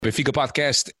Benfica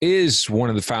Podcast is one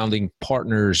of the founding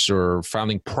partners or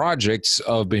founding projects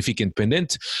of Benfica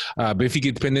Independent.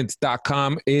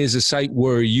 BenficaIndependent.com is a site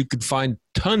where you can find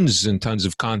tons and tons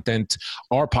of content,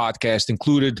 our podcast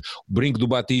included, Brinco do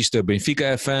Batista,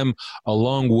 Benfica FM,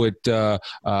 along with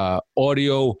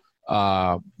audio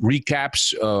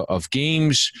recaps of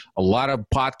games, a lot of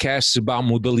podcasts about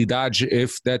Modalidade,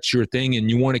 if that's your thing and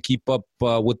you want to keep up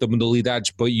with the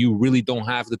Modalidade, but you really don't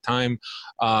have the time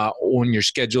on your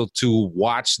schedule to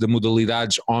watch the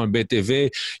Modalidade on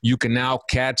BTV. You can now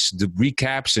catch the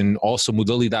recaps and also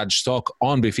Modalidade talk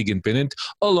on Benfica Independent,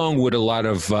 along with a lot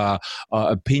of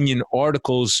opinion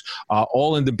articles,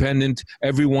 all independent,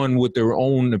 everyone with their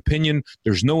own opinion.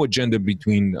 There's no agenda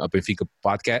between Benfica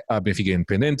Podcast, Benfica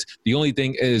Independent. The only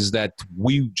thing is that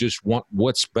we just want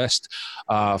what's best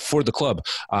for the club.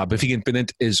 Benfica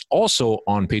Independent is also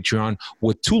on Patreon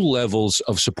with 2 levels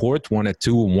of support, one at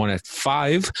 2 and one at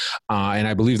 5. And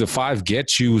I believe the 5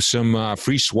 gets you some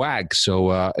free swag.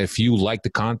 So if you like the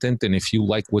content and if you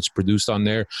like what's produced on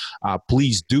there,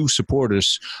 please do support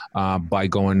us by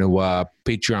going to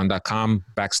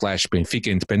patreon.com/Benfica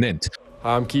Independent.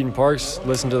 Hi, I'm Keaton Parks.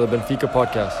 Listen to the Benfica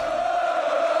Podcast.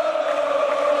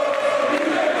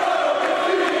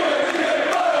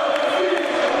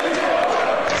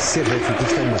 Ser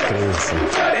benfiquista é uma crença.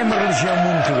 É uma religião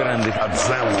muito grande. A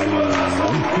adesão é culto.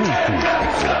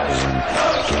 A coragem,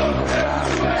 que é a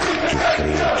liberdade, que é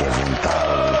crer, que é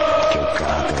vontade, que é o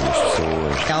caráter das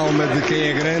pessoas. Calma de quem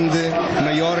é grande,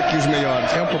 maior que os maiores.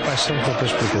 É uma paixão com outra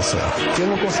explicação. Eu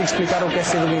não consigo explicar o que é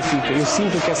ser do Benfica. Eu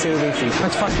sinto o que é ser do Benfica. É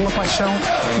de facto uma paixão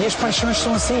e as paixões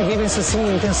são assim, vivem-se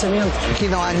assim intensamente. Aqui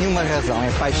não há nenhuma razão.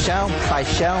 É paixão,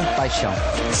 paixão, paixão.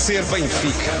 Ser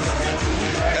Benfica.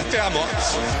 Até à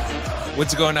morte.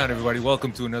 What's going on, everybody?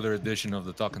 Welcome to another edition of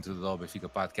the Talking to the Dol Benfica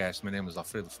podcast. My name is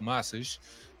Alfredo Fumaças.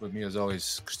 With me, as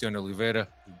always, Cristiano Oliveira.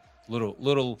 A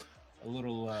little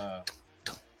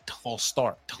false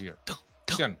start here.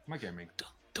 Cristiano, come on, man.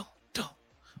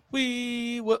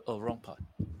 Wrong pod.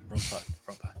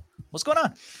 What's going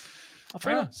on,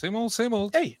 Alfredo? Same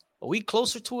old. Hey, a week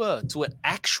closer to an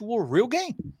actual real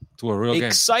game. To a real game.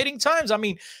 Exciting times. I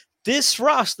mean, this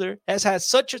roster has had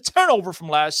such a turnover from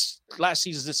last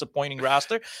season's disappointing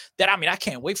roster that, I mean, I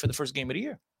can't wait for the first game of the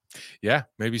year. Yeah,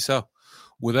 maybe so.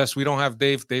 With us, we don't have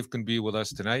Dave. Dave can be with us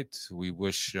tonight. We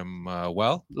wish him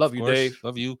well. Love you, Dave.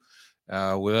 Love you.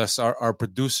 With us, our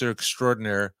producer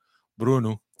extraordinaire,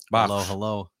 Bruno Bach.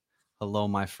 Hello,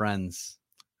 my friends.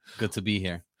 Good to be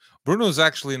here. Bruno's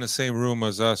actually in the same room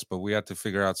as us, but we had to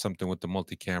figure out something with the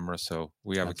multi-camera. So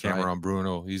we have a camera on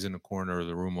Bruno. He's in the corner of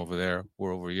the room over there.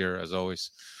 We're over here, as always.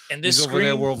 And this He's screen, over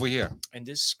there, we're over here. And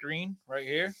this screen right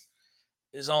here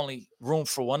is only room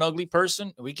for one ugly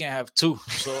person. We can't have 2.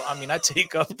 So, I mean, I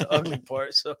take up the ugly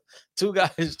part. So 2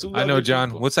 guys, 2 I know, John.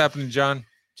 people. What's happening, John?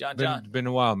 John. Been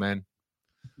a while, man.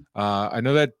 I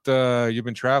know that you've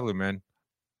been traveling, man.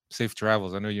 Safe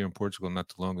travels. I know you're in Portugal not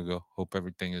too long ago. Hope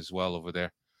everything is well over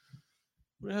there.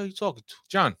 What the hell are you talking to?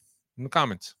 John, in the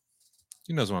comments.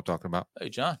 He knows what I'm talking about. Hey,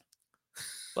 John.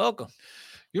 Welcome.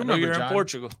 You I know remember you're John? in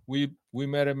Portugal. We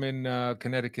met him in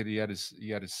Connecticut. He had his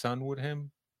son with him.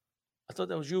 I thought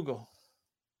that was Hugo.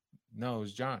 No, it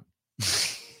was John.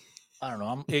 I don't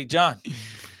know. Hey, John.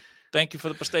 Thank you for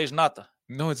the pastéis nata.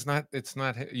 No, it's not.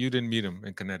 You didn't meet him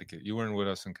in Connecticut. You weren't with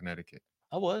us in Connecticut.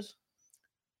 I was.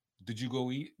 Did you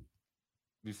go eat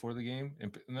before the game?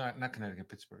 Not Connecticut,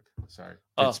 Pittsburgh. Sorry.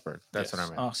 Oh, Pittsburgh. That's yes. what I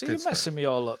meant. Oh, see, Pittsburgh. you're messing me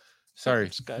all up. Sorry.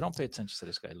 This guy, don't pay attention to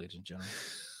this guy, ladies and gentlemen.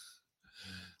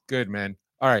 Good, man.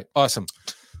 All right. Awesome.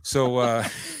 So,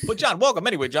 but John, welcome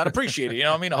anyway, John. Appreciate it. You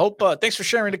know what I mean? I hope, thanks for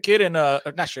sharing the kid and,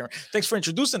 not sharing, thanks for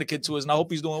introducing the kid to us. And I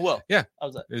hope he's doing well. Yeah.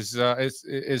 How's that?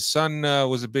 His son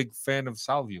was a big fan of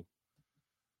Salvio.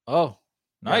 Oh,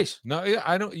 nice. Yeah. No, yeah,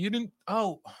 I don't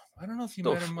know if you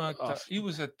met him. He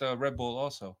was at Red Bull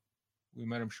also. We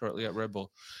met him shortly at Red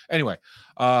Bull. Anyway,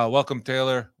 welcome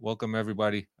Taylor. Welcome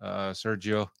everybody.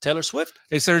 Sergio. Taylor Swift.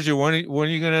 Hey Sergio, when are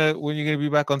you gonna be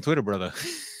back on Twitter, brother?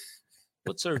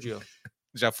 What Sergio?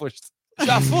 Já foste.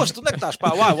 Já foste. Onde é que estás,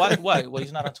 pá? Why? Well,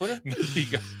 he's not on Twitter? He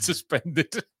got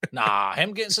suspended. Nah,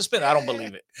 him getting suspended. I don't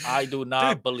believe it. I do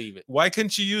not believe it. Why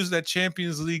couldn't you use that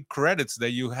Champions League credits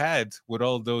that you had with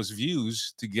all those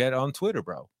views to get on Twitter,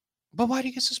 bro? But why did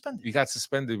he get suspended? He got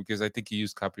suspended because I think he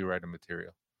used copyrighted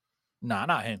material. Nah,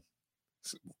 not him.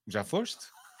 Já foste?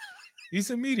 He's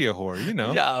a media whore, you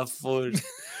know. Já foste.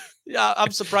 Yeah,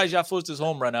 I'm surprised Já foste is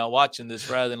home right now watching this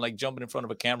rather than like jumping in front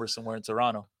of a camera somewhere in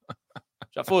Toronto.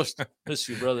 Já foste. Miss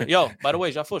you, brother. Yo, by the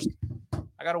way, Já foste.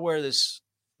 I got to wear this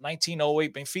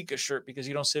 1908 Benfica shirt because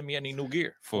you don't send me any new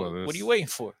gear. What are you waiting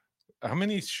for? How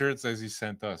many shirts has he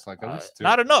sent us? Like at least 2.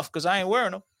 Not enough because I ain't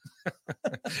wearing them.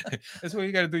 That's why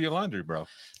you got to do your laundry, bro.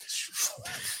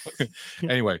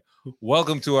 Anyway,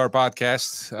 welcome to our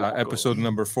podcast, episode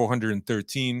number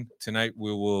 413. Tonight,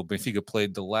 Benfica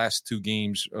played the last two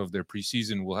games of their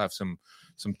preseason. We'll have some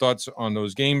thoughts on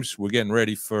those games. We're getting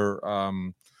ready for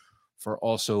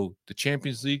also the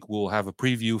Champions League. We'll have a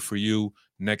preview for you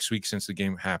next week since the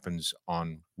game happens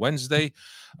on Wednesday.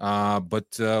 But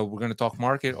we're going to talk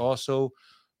market also.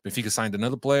 Benfica signed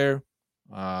another player,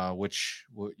 which,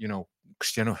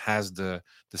 Cristiano has the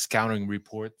scouting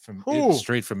report from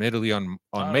straight from Italy on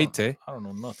Mete. I don't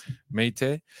know nothing.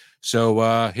 Mete.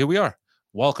 So here we are.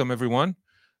 Welcome, everyone.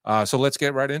 So let's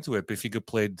get right into it. Benfica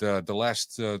played the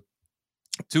last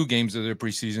two games of their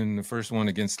preseason. The first one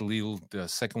against Lille, the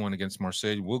second one against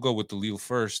Marseille. We'll go with the Lille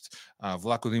first.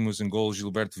 Vlaco Dimos in goal,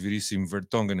 Gilberto Veríssimo,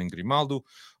 Vertonghen and Grimaldo,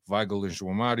 Weigl and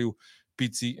João Mário,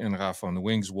 Pizzi and Rafa on the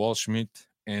wings, Waldschmidt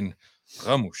and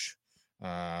Ramos.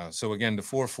 So again, the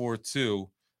 4-4-2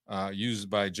 used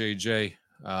by JJ.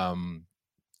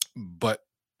 But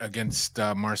against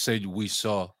Marseille, we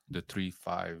saw the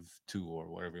 3-5-2 or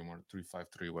whatever you want,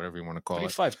 3-5-3, whatever you want to call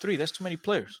 3-5-3. That's too many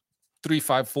players.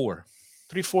 3-5-4.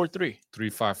 3-4-3.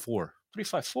 3-5-4.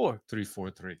 3-5-4.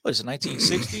 3-4-3. What is it,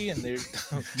 1960? And they're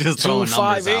Just throwing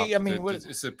numbers out. 2-5-8. I mean, what?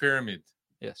 It's a pyramid.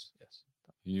 Yes.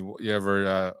 You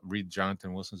ever read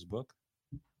Jonathan Wilson's book?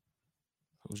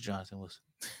 Who's Jonathan Wilson?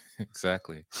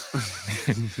 Exactly.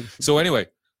 So anyway,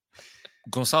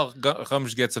 Gonçalo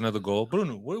Ramos gets another goal.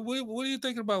 Bruno, what are you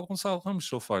thinking about Gonçalo Ramos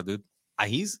so far, dude?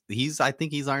 He's I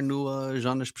think he's our new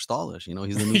Jonas Pistolas.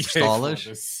 He's the new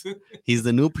Pistolas. He's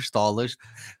the new Pistolas.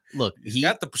 Look, he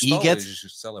gets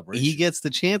the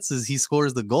chances, he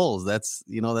scores the goals. That's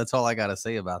all I gotta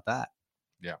say about that.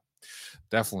 Yeah,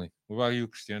 definitely. What about you,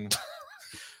 Cristiano?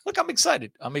 Look, I'm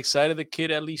excited. The kid,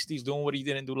 at least he's doing what he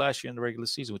didn't do last year in the regular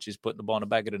season, which is putting the ball in the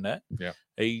back of the net. Yeah.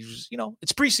 He's,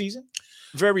 it's preseason,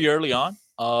 very early on.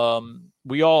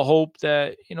 We all hope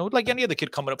that, like any other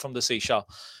kid coming up from the Seychelles,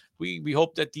 we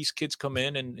hope that these kids come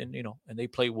in and they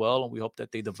play well, and we hope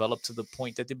that they develop to the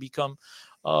point that they become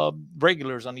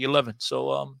regulars on the 11.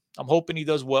 So I'm hoping he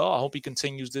does well. I hope he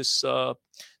continues this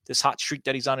hot streak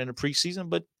that he's on in the preseason.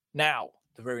 But now,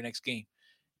 the very next game,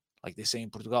 like they say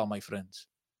in Portugal, my friends,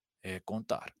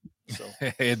 contar. So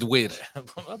doer.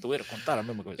 Contar. I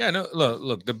remember. Yeah, no.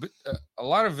 Look. A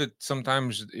lot of it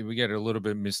sometimes we get a little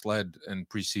bit misled in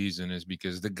preseason is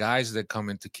because the guys that come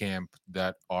into camp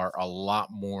that are a lot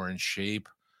more in shape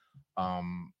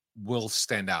will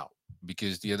stand out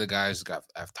because the other guys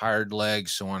have tired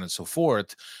legs, so on and so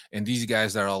forth. And these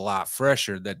guys that are a lot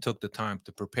fresher that took the time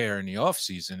to prepare in the off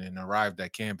season and arrived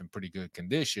at camp in pretty good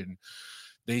condition,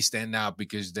 they stand out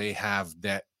because they have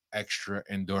that extra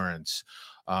endurance.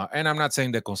 And I'm not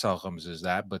saying that Gonçalo Ramos is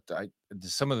that, but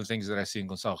some of the things that I see in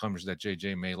Gonçalo Ramos that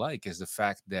JJ may like is the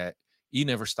fact that he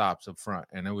never stops up front.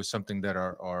 And it was something that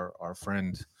our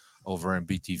friend over in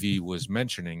BTV was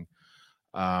mentioning,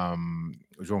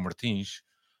 João Martins,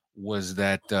 was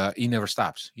that he never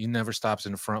stops. He never stops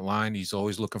in the front line. He's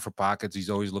always looking for pockets. He's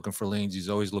always looking for lanes. He's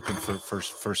always looking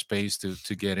for space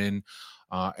to get in.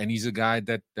 And he's a guy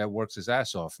that works his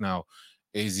ass off. Now,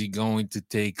 is he going to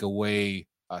take away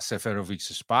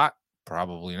Seferovic's spot?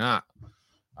 Probably not.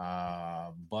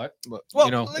 But it's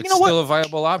still a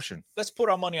viable option. Let's put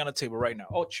our money on the table right now.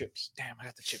 Oh, chips. Damn, I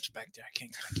got the chips back there. I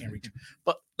can't reach them.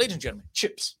 But ladies and gentlemen,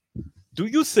 chips. Do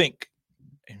you think,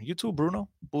 and you too, Bruno,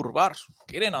 Burbar,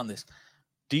 get in on this.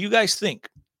 Do you guys think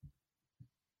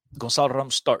Gonçalo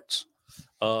Ramos starts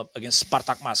against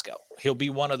Spartak Moscow? He'll be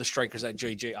one of the strikers that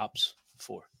JJ opts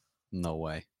for. No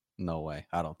way.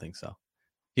 I don't think so.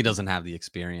 He doesn't have the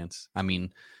experience. I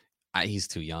mean, he's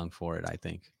too young for it, I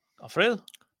think. Alfredo?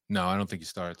 No, I don't think he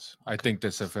starts. Okay. I think that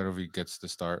Seferovic gets the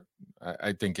start.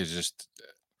 I think it's just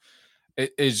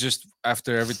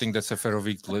after everything that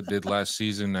Seferovic did last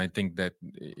season, I think that,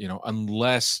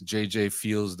 unless JJ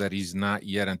feels that he's not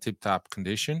yet in tip-top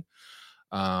condition,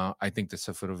 I think that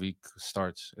Seferovic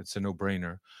starts. It's a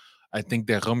no-brainer. I think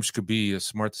that Ramos could be a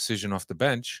smart decision off the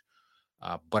bench,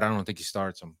 but I don't think he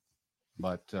starts him.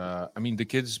 But the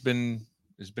kid's been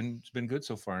good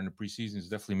so far in the preseason. He's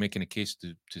definitely making a case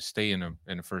to stay in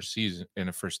a first season in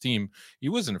a first team. He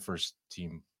was in the first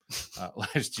team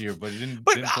last year, but he didn't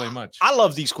play much. I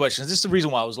love these questions. This is the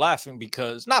reason why I was laughing,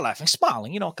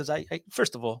 smiling, because I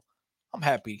first of all, I'm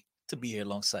happy to be here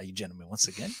alongside you gentlemen once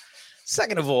again.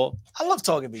 Second of all, I love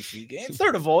talking Benfica. And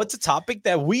third of all, it's a topic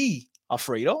that we,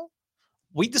 Alfredo,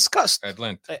 we discussed at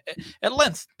length,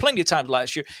 plenty of times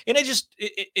last year. And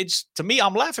it's to me,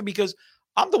 I'm laughing because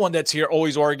I'm the one that's here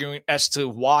always arguing as to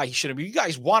why he shouldn't be. You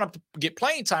guys want him to get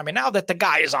playing time. And now that the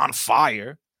guy is on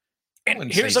fire,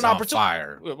 And here's an opportunity.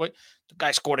 Fire. Wait, the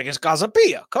guy scored against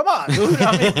Casapia. Come on, dude.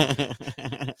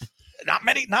 I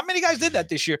mean, not many guys did that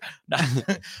this year.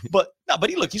 but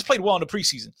he's played well in the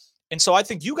preseason. And so I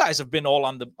think you guys have been all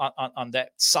on that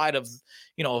side of,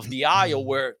 of the aisle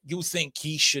where you think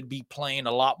he should be playing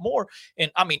a lot more. And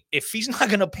I mean, if he's not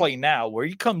going to play now, where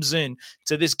he comes in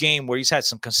to this game where he's had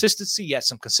some consistency, he had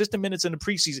some consistent minutes in the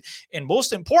preseason, and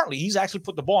most importantly, he's actually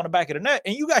put the ball in the back of the net,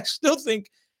 and you guys still think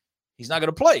he's not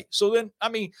going to play. So then, I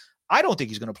mean, I don't think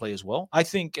he's going to play as well. I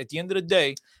think at the end of the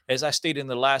day, as I stated in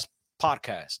the last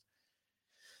podcast,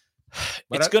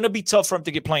 it's going to be tough for him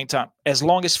to get playing time as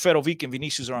long as Fedovic and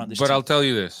Vinicius are on this team. But I'll tell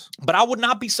you this. But I would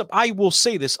not be I will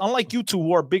say this. Unlike you two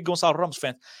who are big Gonçalo Ramos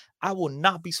fans, I will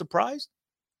not be surprised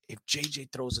if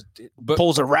JJ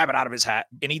pulls a rabbit out of his hat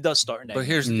and he does start in that. But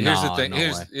here's the thing.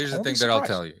 Here's the thing that I'll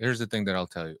tell you. Here's the thing that I'll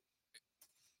tell you.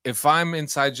 If I'm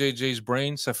inside JJ's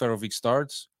brain, Seferovic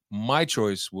starts, my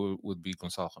choice would be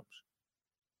Gonçalo Ramos.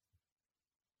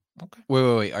 Okay.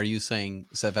 Wait. Are you saying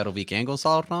Seferovic and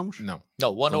Gonçalo Ramos? No,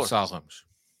 one Gonçalo Ramos.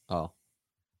 Oh,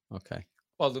 okay.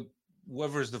 Well,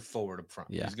 whoever is the forward up front,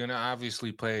 he's going to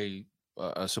obviously play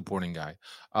a supporting guy.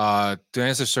 To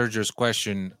answer Sergio's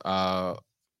question,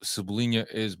 Cebolinha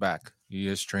is back. He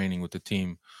is training with the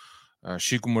team.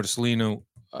 Chico Marcelino,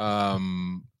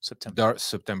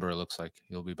 September it looks like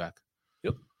he'll be back.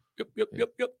 Yep.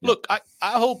 Look, I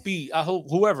hope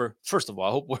whoever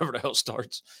the hell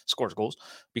scores goals,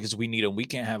 because we need him. We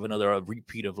can't have another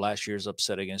repeat of last year's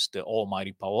upset against the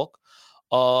almighty PAOK.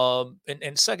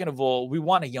 And second of all, we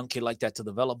want a young kid like that to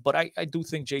develop, but I do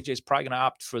think JJ is probably going to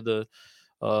opt for the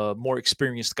more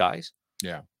experienced guys.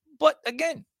 Yeah. But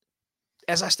again,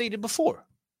 as I stated before,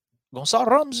 Gonçalo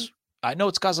Ramos, I know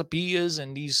it's Casapias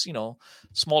and these,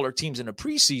 smaller teams in the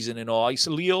preseason and all.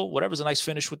 Leo, whatever's a nice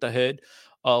finish with the head.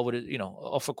 With it,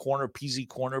 off a corner, PZ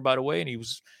corner, by the way, and he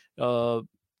was,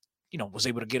 was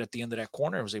able to get at the end of that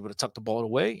corner and was able to tuck the ball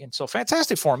away, and so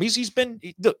fantastic for him.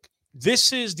 Look,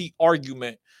 this is the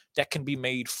argument that can be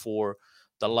made for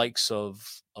the likes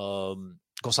of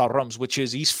Gonçalo Ramos, which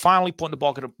is he's finally putting the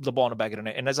ball in the back of the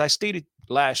net. And as I stated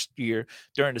last year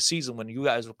during the season, when you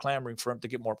guys were clamoring for him to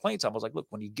get more playing time, I was like, look,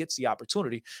 when he gets the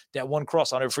opportunity, that one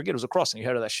cross, I'll never forget, it was a cross, and he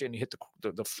headed that shit and he hit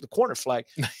the corner flag.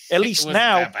 At least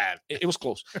now, it was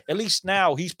close. At least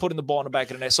now he's putting the ball in the back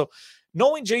of the net. So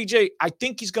knowing JJ, I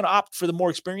think he's going to opt for the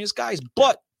more experienced guys.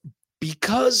 But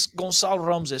because Gonçalo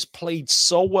Ramos has played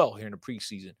so well here in the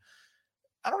preseason,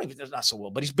 I don't even, not so well,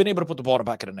 but he's been able to put the ball in the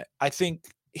back of the net. I think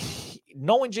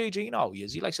knowing JJ, he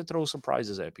is. He likes to throw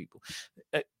surprises at people.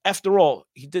 After all,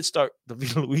 he did start the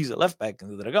Villa Luisa left back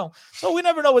in the Dragão, so we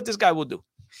never know what this guy will do.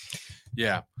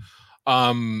 Yeah.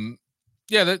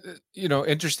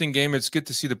 Interesting game. It's good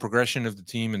to see the progression of the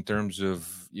team in terms of,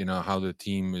 how the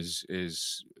team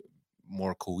is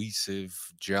more cohesive,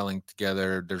 gelling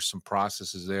together. There's some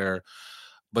processes there.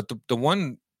 But the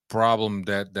one problem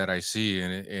that I see,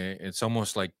 and it's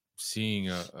almost like seeing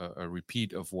a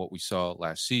repeat of what we saw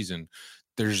last season,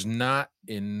 there's not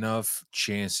enough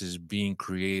chances being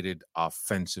created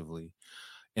offensively.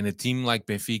 And a team like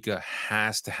Benfica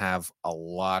has to have a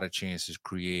lot of chances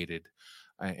created,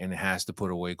 and it has to put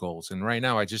away goals. And right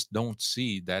now, I just don't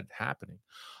see that happening.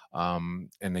 And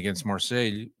against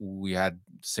Marseille, we had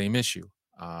the same issue.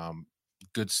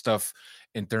 Good stuff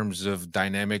in terms of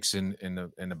dynamics in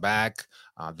the back,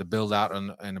 the build out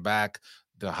in the back,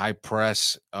 the high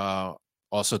press,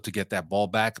 also to get that ball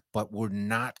back. But we're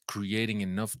not creating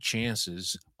enough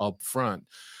chances up front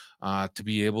to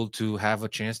be able to have a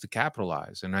chance to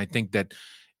capitalize. And I think that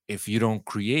if you don't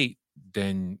create,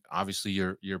 then obviously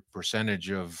your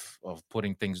percentage of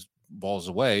putting balls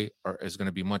away is going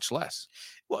to be much less.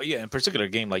 Well, yeah, in particular a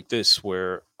game like this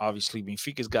where obviously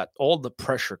Benfica's got all the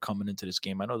pressure coming into this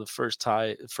game. I know the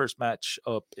first match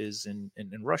up is in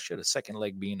Russia, the second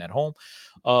leg being at home.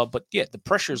 But yeah, the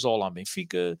pressure is all on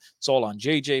Benfica. It's all on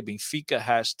JJ. Benfica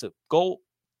has to go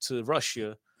to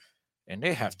Russia and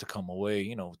they have to come away,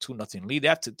 2-0 lead. They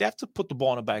have to put the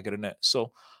ball in the back of the net.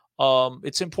 So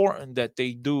it's important that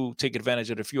they do take advantage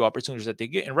of the few opportunities that they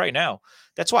get. And right now,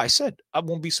 that's why I said I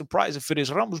won't be surprised if it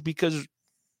is Ramos, because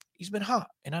he's been hot.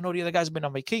 And I know the other guys have been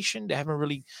on vacation. They haven't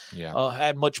really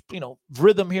had much,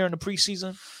 rhythm here in the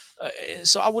preseason.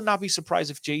 So I would not be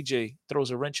surprised if JJ throws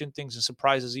a wrench in things and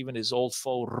surprises even his old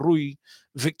foe, Rui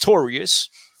Victorious,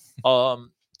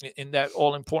 in that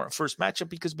all-important first matchup,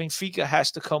 because Benfica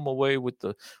has to come away with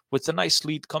the nice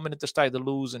lead coming into Estádio da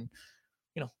Luz and,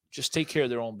 just take care of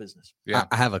their own business. Yeah,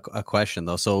 I have a question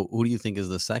though. So, who do you think is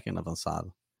the second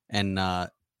avanzado? And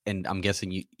I'm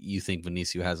guessing you think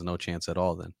Vinicius has no chance at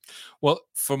all then? Well,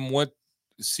 from what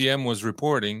CM was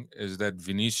reporting is that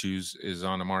Vinicius is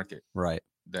on the market. Right.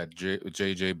 That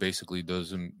JJ basically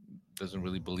doesn't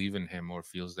really believe in him or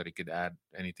feels that he could add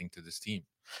anything to this team.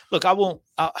 Look,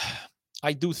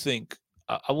 I do think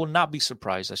I will not be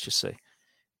surprised, let's just say,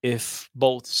 if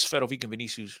both Seferovic and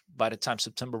Vinicius, by the time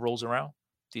September rolls around,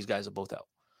 these guys are both out.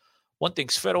 One thing,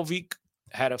 Seferovic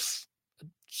had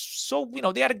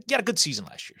they had a good season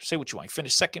last year. Say what you want. He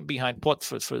finished second behind Pot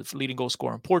for leading goal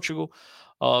scorer in Portugal.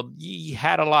 He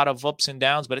had a lot of ups and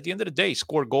downs, but at the end of the day, he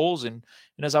scored goals. And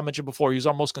as I mentioned before, he was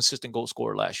our most consistent goal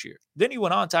scorer last year. Then he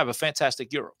went on to have a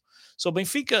fantastic Euro. So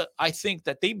Benfica, I think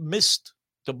that they missed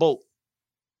the boat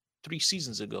 2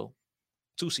 seasons ago,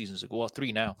 well,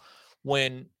 3 now,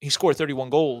 when he scored 31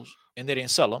 goals and they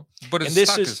didn't sell him. But his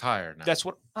stock is higher now. That's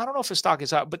what I don't know if his stock is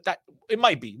high, but that it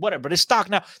might be whatever. But his stock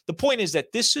now. The point is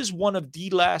that this is one of the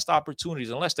last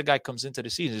opportunities, unless the guy comes into the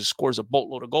season and scores a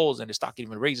boatload of goals and his stock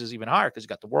even raises even higher because he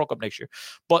got the World Cup next year.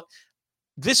 But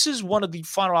this is one of the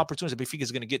final opportunities that Benfica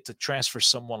is going to get to transfer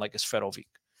someone like Seferovic.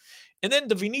 And then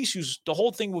the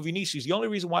whole thing with Vinicius, the only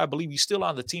reason why I believe he's still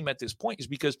on the team at this point is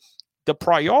because the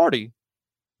priority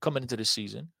coming into this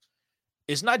season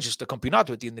is not just the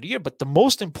Campeonato at the end of the year, but the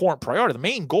most important priority, the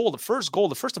main goal, the first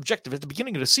objective at the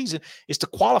beginning of the season is to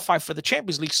qualify for the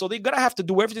Champions League. So they're going to have to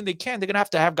do everything they can. They're going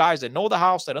to have guys that know the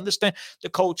house, that understand the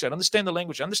coach, that understand the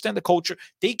language, understand the culture.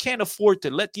 They can't afford to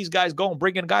let these guys go and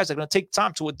bring in guys that are going to take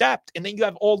time to adapt. And then you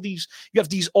have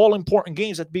these all-important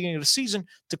games at the beginning of the season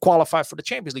to qualify for the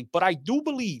Champions League. But I do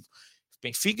believe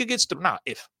Benfica gets through,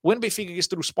 when Benfica gets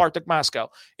through Spartak Moscow,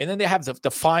 and then they have the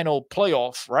final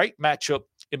playoff, right, matchup,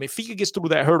 and Benfica gets through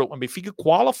that hurdle, and Benfica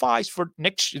qualifies for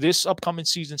this upcoming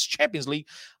season's Champions League,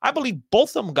 I believe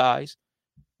both of them guys,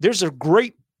 there's a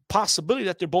great possibility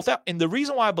that they're both out. And the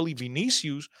reason why I believe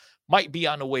Vinicius might be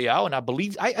on the way out, and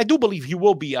I do believe he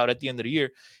will be out at the end of the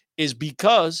year, is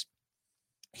because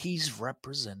he's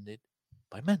represented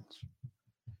by Mendes.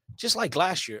 Just like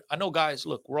last year, I know, guys,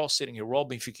 look, we're all sitting here. We're all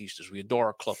Benfiquistas. We adore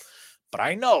our club. But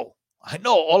I know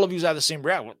all of you have the same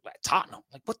reaction. At Tottenham.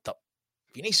 Like, what the?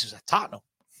 Vinicius at Tottenham.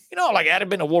 Like, had it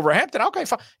been a Wolverhampton, okay,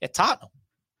 fine. At Tottenham.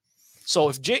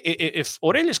 So if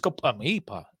Aurelius could, where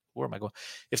am I going?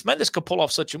 If Mendes could pull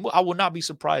off such a move, I would not be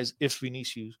surprised if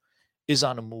Vinicius is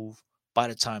on the move by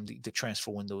the time the transfer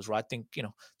window is right. I think,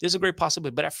 there's a great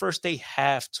possibility. But at first, they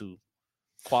have to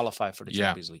qualify for the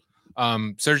Champions League.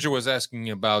 Sergio was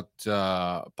asking about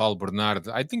Paul Bernard.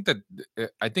 I think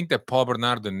that Paul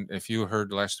Bernard, and if you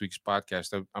heard last week's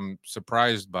podcast, I'm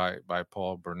surprised by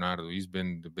Paul Bernardo. He's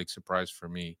been the big surprise for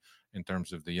me in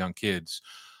terms of the young kids.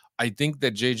 I think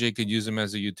that JJ could use him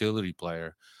as a utility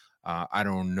player. I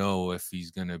don't know if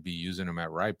he's going to be using him at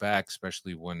right back,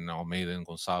 especially when Almeida and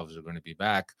Gonçalves are going to be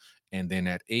back. And then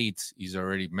at 8, he's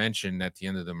already mentioned at the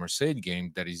end of the Marseille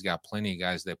game that he's got plenty of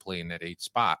guys that play in that 8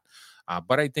 spot.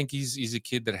 But I think he's a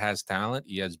kid that has talent.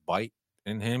 He has bite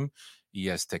in him. He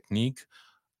has technique.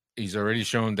 He's already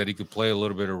shown that he could play a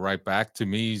little bit of right back. To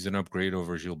me, he's an upgrade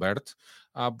over Gilberto.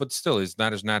 But still, it's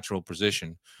not his natural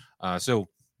position. So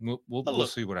we'll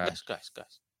see what happens. Guys.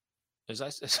 As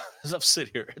I've sit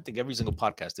here, I think every single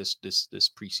podcast this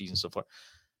preseason so far,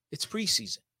 it's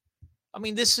preseason. I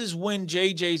mean, this is when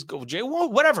JJ's go.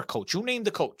 Whatever coach, you name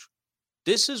the coach.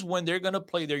 This is when they're going to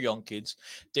play their young kids.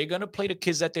 They're going to play the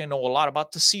kids that they know a lot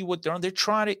about to see what they're on. They're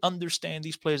trying to understand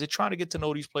these players. They're trying to get to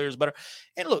know these players better.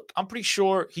 And look, I'm pretty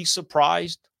sure he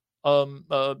surprised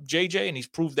JJ, and he's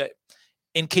proved that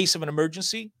in case of an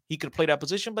emergency, he could play that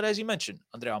position. But as you mentioned,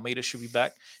 Andre Almeida should be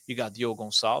back. You got Diogo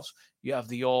Gonçalves. You have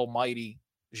the almighty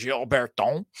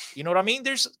Gilberto. You know what I mean?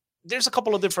 There's a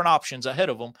couple of different options ahead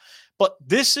of him. But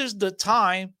this is the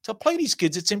time to play these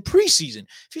kids. It's in preseason.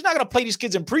 If he's not going to play these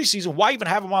kids in preseason, why even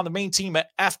have them on the main team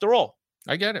after all?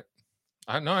 I get it.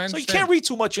 I understand. So you can't read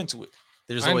too much into it.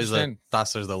 There's always a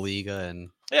Taças da Liga and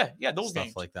those stuff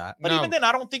games like that. But even then,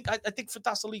 I think for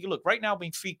Taça da Liga, look, right now,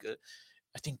 Benfica,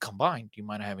 I think combined, you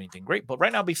might not have anything great. But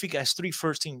right now, Benfica has 3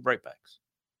 first-team right backs.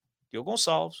 Diogo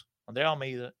Gonçalves, Andre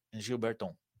Almeida, and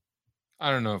Gilberto. I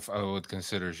don't know if I would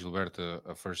consider Gilberto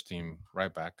a first-team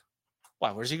right back.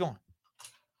 Why? Where's he going?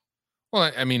 Well,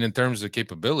 I mean, in terms of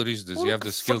capabilities, does he have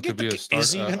the skill to be a starter?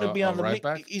 Is he going to be on the right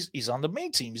main? back? He's on the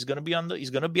main team. He's going to be on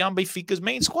Benfica's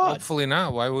main squad. Hopefully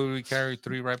not. Why would we carry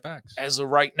 3 right backs? As of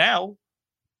right now,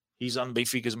 he's on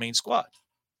Benfica's main squad.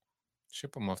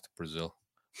 Ship him off to Brazil.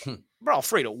 Bro,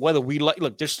 Alfredo, whether we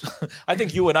look, there's I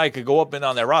think you and I could go up and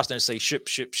down that roster and say ship,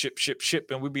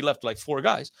 and we'd be left like 4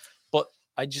 guys. But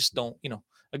I just don't,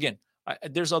 again,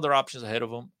 there's other options ahead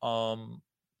of him.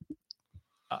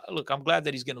 Look, I'm glad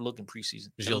that he's going to look in preseason.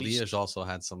 Gil Diaz also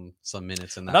had some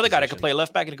minutes in that. Another guy that could play a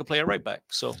left back and he could play a right back.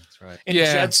 So that's right. And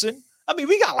Jetson, I mean,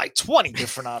 we got like 20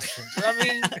 different options. I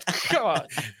mean, come on.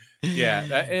 Yeah,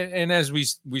 and as we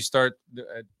start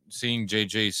seeing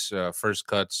JJ's first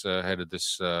cuts ahead of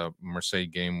this Marseille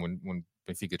game, when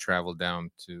Benfica traveled down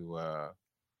to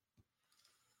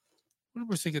where did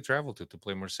Benfica travel to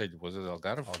play Marseille? Was it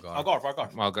Algarve?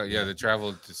 Algarve. Yeah, they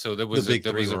traveled. So there was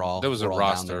there was a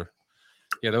roster.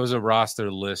 Yeah, there was a roster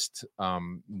list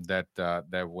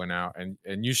that went out,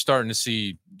 and you're starting to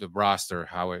see the roster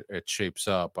how it shapes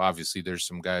up. Obviously, there's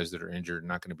some guys that are injured,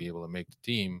 not going to be able to make the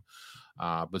team,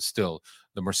 but still,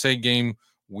 the Marseille game,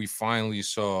 we finally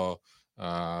saw,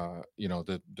 the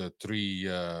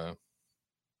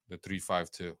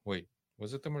 3-5-2. Wait,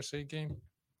 was it the Marseille game?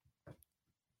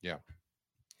 Yeah,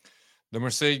 the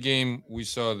Marseille game, we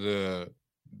saw the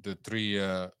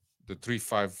 3-5-2.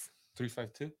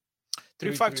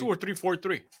 3-5-2 or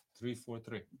 3-4-3? 3-4-3. All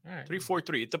right.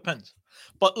 3-4-3. It depends.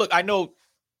 But look, I know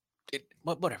it.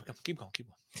 Whatever. Keep going.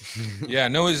 Yeah,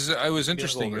 no, it was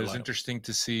interesting. It was interesting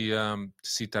to see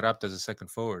Taarabt as a second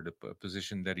forward, a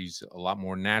position that he's a lot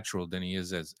more natural than he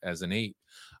is as an 8.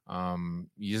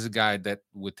 He is a guy that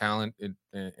with talent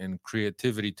and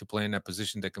creativity to play in that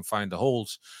position that can find the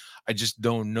holes. I just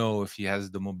don't know if he has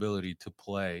the mobility to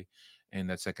play in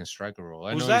that second striker role.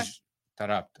 Who's that?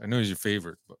 Taarabt. I know he's your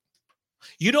favorite, but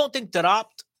you don't think Taarabt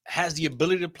has the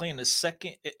ability to play in the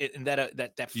second in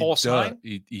that false line?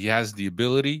 He has the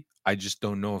ability. I just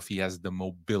don't know if he has the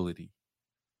mobility.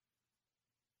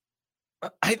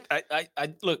 I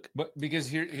look, but because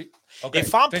here, okay,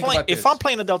 if I'm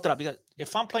playing Adel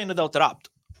Taarabt,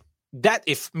 that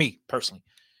if me personally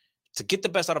to get the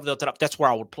best out of Adel Taarabt, that's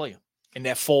where I would play him in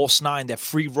that false 9, that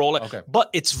free roller. Okay. But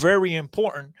it's very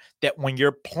important that when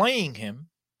you're playing him,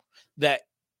 that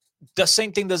the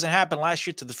same thing doesn't happen last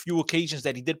year to the few occasions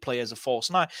that he did play as a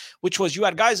false 9, which was you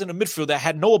had guys in the midfield that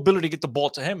had no ability to get the ball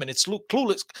to him, and it's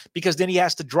clueless because then he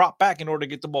has to drop back in order to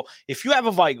get the ball. If you have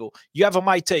a Weigl, you have a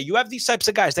Maite, you have these types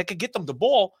of guys that could get them the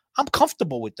ball, I'm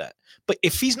comfortable with that. But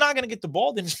if he's not going to get the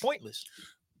ball, then it's pointless.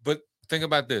 But think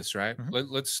about this, right?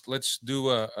 Mm-hmm. Let's do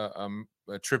a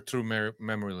trip through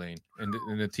memory lane and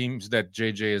the teams that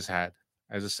JJ has had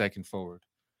as a second forward.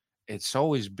 It's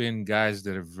always been guys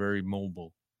that are very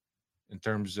mobile in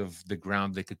terms of the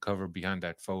ground they could cover behind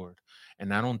that forward.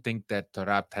 And I don't think that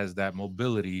Taarabt has that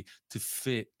mobility to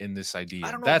fit in this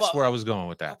idea. That's where I was going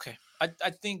with that. Okay. I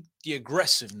think the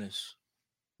aggressiveness,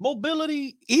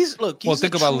 mobility,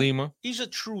 think about Lima. He's a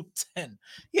true 10.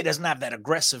 He doesn't have that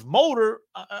aggressive motor.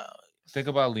 Think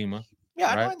about Lima.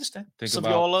 Yeah, right? I understand. Think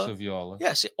about Saviola.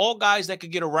 Yes, all guys that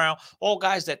could get around, all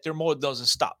guys that their motor doesn't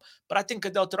stop. But I think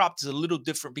Adel Taarabt is a little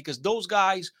different because those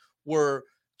guys were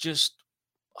just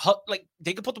like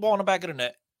they could put the ball in the back of the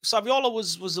net. Saviola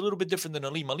was a little bit different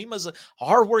than Lima. Lima's a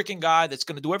hardworking guy that's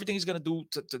going to do everything he's going to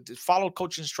do to follow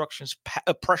coach instructions,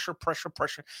 pressure,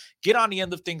 get on the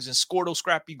end of things and score those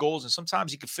scrappy goals. And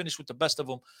sometimes he could finish with the best of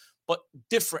them, but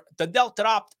different. The Adel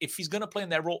Taarabt, if he's going to play in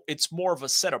that role, it's more of a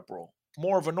setup role,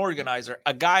 more of an organizer,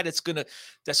 a guy that's gonna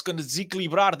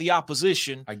desequilibrar the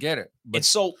opposition. I get it,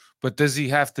 but does he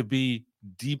have to be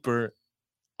deeper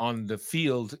on the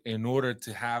field in order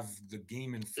to have the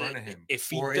game in front of him?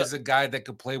 Is a guy that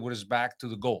could play with his back to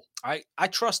the goal? I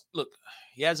trust. Look,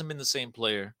 he hasn't been the same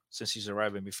player since he's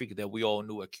arrived in Benfica that we all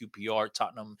knew at QPR,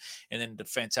 Tottenham, and then the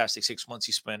fantastic 6 months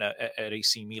he spent at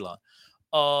AC Milan.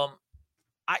 I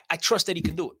trust that he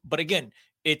can do it, but again,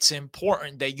 it's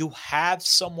important that you have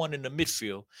someone in the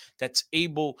midfield that's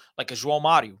able, like a João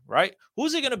Mario, right?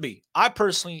 Who's it going to be? I've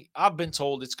been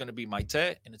told it's going to be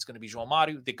Maite and it's going to be João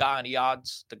Mario. The guy on the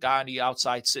odds, the guy on the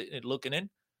outside sitting and looking in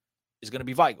is going to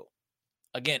be Weigl.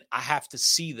 Again, I have to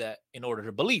see that in order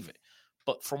to believe it.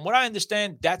 But from what I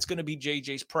understand, that's going to be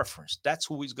JJ's preference. That's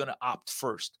who he's going to opt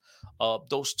first.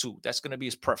 Those two, that's going to be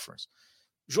his preference.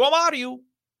 João Mario,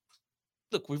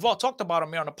 look, we've all talked about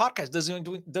him here on the podcast. Doesn't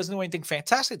do anything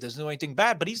fantastic. Doesn't do anything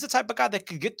bad. But he's the type of guy that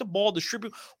could get the ball,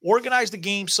 distribute, organize the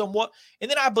game somewhat.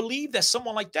 And then I believe that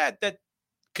someone like that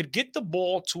could get the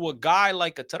ball to a guy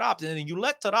like a Taarabt. And then you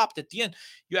let Taarabt at the end.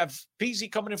 You have Pizzi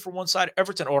coming in from one side,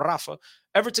 Everton or Rafa.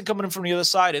 Everton coming in from the other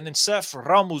side. And then Seth,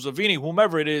 Ramos, Vini,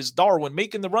 whomever it is, Darwin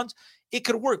making the runs. It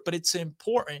could work. But it's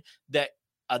important that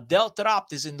Adel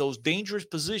Taarabt is in those dangerous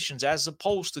positions as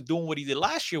opposed to doing what he did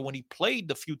last year when he played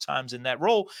the few times in that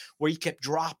role where he kept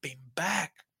dropping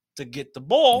back to get the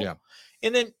ball. Yeah.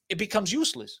 And then it becomes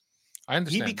useless. I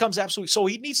understand. He becomes absolutely. So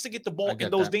he needs to get the ball in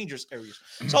those dangerous areas.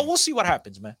 So we'll see what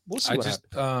happens, man. We'll see what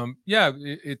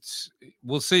happens.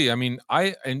 We'll see. I mean,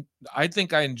 I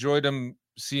think I enjoyed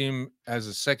see him as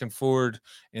a second forward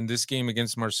in this game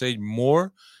against Marseille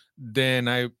more than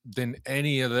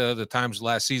any of the other times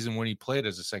last season when he played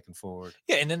as a second forward.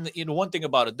 Yeah, and then one thing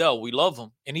about Adele, we love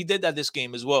him, and he did that this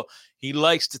game as well. He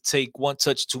likes to take one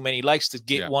touch too many. He likes to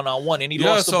get one-on-one, and he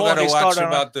lost the ball.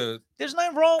 There's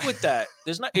nothing wrong with that.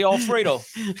 There's not. Hey, Alfredo,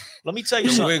 let me tell you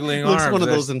something. Wiggling Looks arms. One of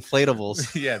those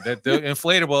inflatables. Yeah, the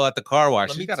inflatable at the car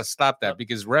wash. You got to stop that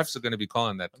because refs are going to be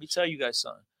calling that. Let me tell you guys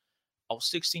something. I was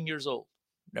 16 years old.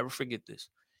 Never forget this.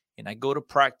 And I go to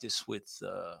practice with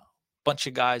bunch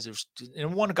of guys,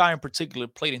 and one guy in particular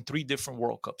played in 3 different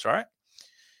World Cups, all right?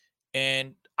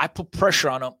 And I put pressure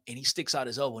on him, and he sticks out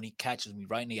his elbow, and he catches me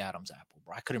right in the Adam's apple,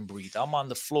 bro. I couldn't breathe. I'm on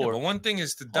the floor. Yeah, but one thing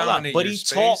is to dominate your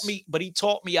space. He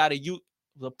taught me how to use.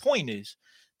 The point is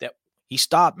that he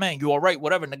stopped, man, you all right,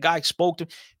 whatever. And the guy spoke to him.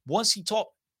 Once he taught,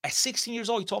 at 16 years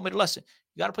old, he taught me the lesson.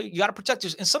 You gotta play. You gotta protect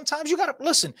yourself, and sometimes you gotta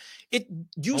listen.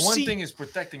 One thing is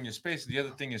protecting your space. The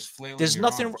other thing is flailing. There's your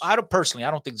nothing. arms. I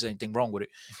don't think there's anything wrong with it.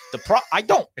 I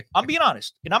don't. I'm being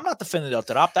honest, and I'm not defending El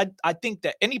Tarap. I think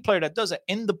that any player that does that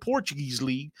in the Portuguese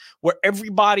league, where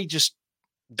everybody just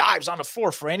dives on the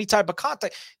floor for any type of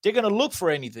contact, they're gonna look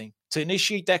for anything to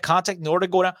initiate that contact in order to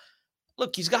go down.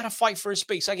 Look, he's got to fight for his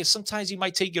space. I guess sometimes he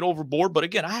might take it overboard, but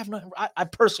again, I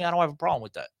personally, I don't have a problem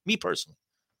with that. Me personally.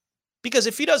 Because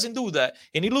if he doesn't do that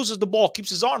and he loses the ball,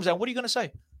 keeps his arms out, what are you going to say?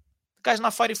 The guy's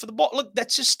not fighting for the ball. Look,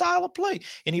 that's his style of play.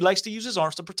 And he likes to use his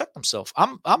arms to protect himself.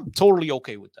 I'm totally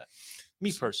okay with that.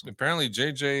 Me personally. Apparently,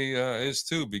 JJ is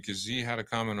too, because he had a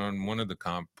comment on one of the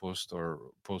post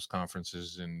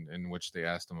conferences in which they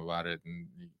asked him about it. And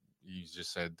he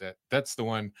just said that's the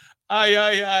one.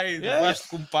 Yeah.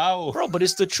 Bro, but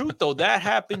it's the truth though. That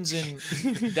happens in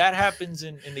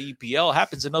the EPL,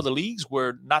 happens in other leagues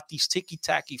where not these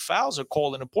ticky-tacky fouls are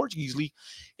called in the Portuguese league,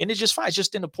 and it's just fine. It's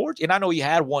just in the Portuguese. And I know he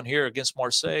had one here against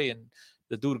Marseille, and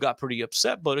the dude got pretty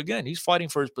upset. But again, he's fighting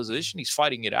for his position. He's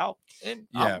fighting it out, and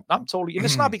I'm totally. And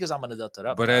it's not because I'm an adult.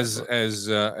 But as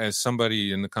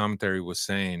somebody in the commentary was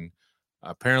saying.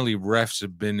 Apparently, refs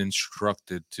have been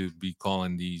instructed to be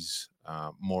calling these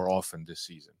more often this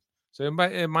season, so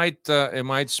it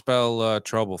might spell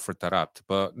trouble for Taarabt.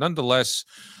 But nonetheless,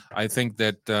 I think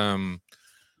that I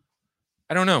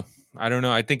don't know.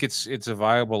 I think it's a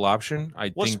viable option.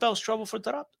 What spells trouble for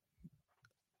Taarabt?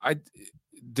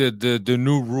 The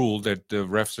new rule that the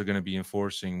refs are going to be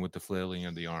enforcing with the flailing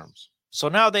of the arms. So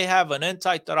now they have an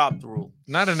anti-Taarabt rule.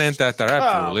 Not an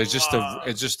anti-Taarabt rule. It's just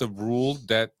a rule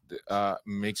that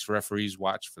makes referees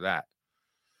watch for that.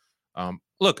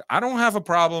 Look, I don't have a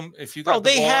problem if you got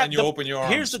the ball and you open your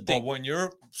arms. Here's the thing: but when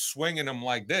you're swinging them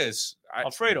like this,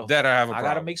 Alfredo, that I have a problem.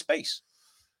 I gotta make space.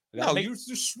 No, you're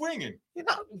swinging. You're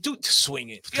not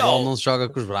swinging. Não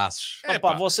joga com os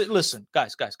braços. Listen,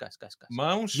 guys.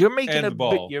 Mãos you're making and a the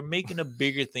ball. You're making a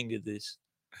bigger thing of this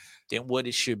than what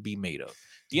it should be made of. At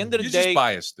the end of the you're day, just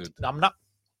biased, dude. I'm not.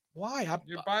 Why?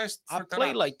 You're biased. I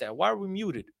play like that. Why are we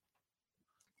muted?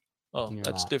 Oh,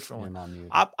 that's different.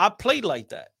 I played like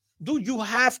that. Dude, you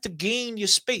have to gain your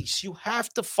space. You have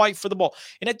to fight for the ball.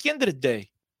 And at the end of the day,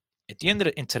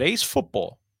 in today's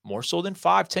football, more so than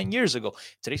 5-10 years ago,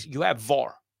 you have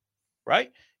VAR,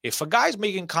 right? If a guy's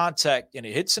making contact and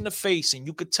it hits in the face and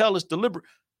you could tell it's deliberate,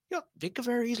 they could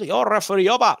very easily, referee,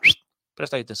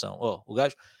 presta atenção.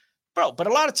 Guys, bro, but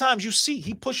a lot of times you see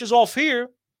he pushes off here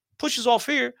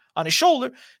on his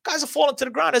shoulder. Guys are falling to the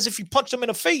ground as if you punched them in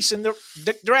the face, and they're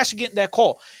actually getting that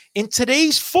call. In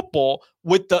today's football,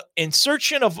 with the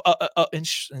insertion of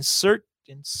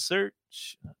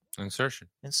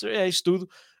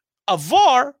a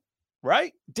VAR,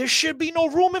 right? There should be no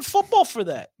room in football for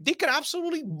that. They could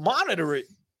absolutely monitor it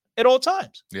at all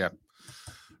times. Yeah.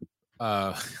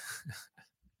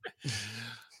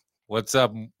 What's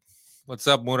up? What's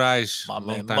up, Moraes?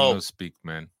 Long time no speak,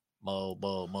 man.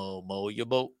 Mo, your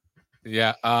boat.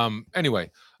 Yeah.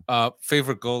 Anyway,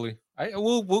 favorite goalie.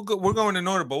 We're going in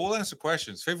order, but we'll answer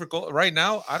questions. Favorite goal right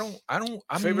now. I'm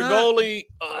goalie.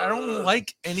 I don't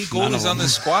like any goalies on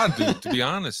this squad, dude. To be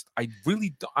honest, I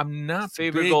really don't. I'm not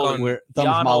favorite big goalie.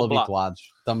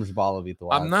 Estamos mal habituados.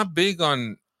 I'm not big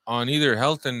on either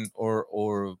Helton or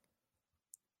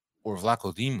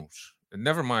Vlaco Dimos. And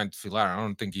never mind Filar. I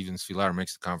don't think even Filar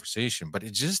makes the conversation, but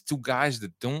it's just two guys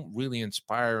that don't really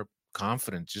inspire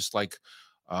confidence, just like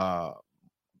Oblak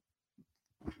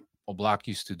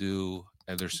used to do,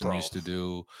 Ederson used to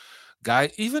do.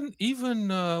 Even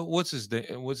what's his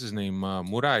name?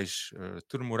 Moraes,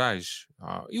 Artur Moraes.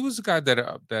 He was a guy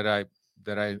that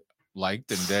I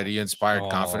liked and that he inspired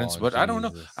confidence. But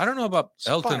Jesus. I don't know about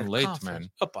Elton Late, man.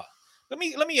 Let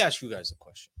me ask you guys a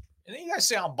question. And then you guys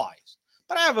say I'm biased.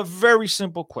 But I have a very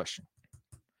simple question.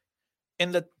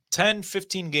 In the 10,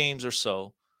 15 games or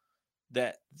so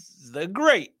that the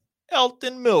great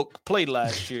Elton Milk played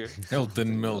last year.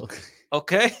 Elton Milk.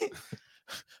 Okay.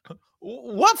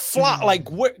 What flop? Like,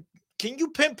 where can you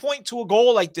pinpoint to a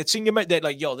goal like that's in your that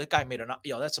like, yo, that guy made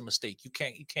that's a mistake. You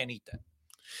can't eat that.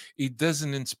 It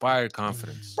doesn't inspire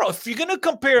confidence, bro. If you're gonna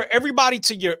compare everybody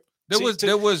to your your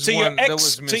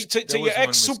ex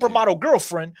supermodel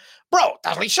girlfriend, bro,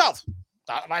 that's lixado.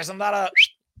 That's not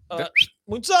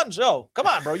yo, come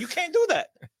on, bro. You can't do that.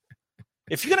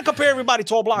 If you're gonna compare everybody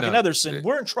to Oblak and Ederson,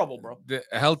 we're in trouble, bro.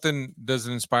 Helton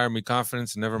doesn't inspire me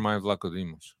confidence. Never mind Vlaco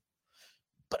Dimos.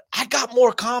 But I got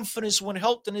more confidence when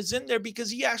Helton is in there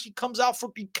because he actually comes out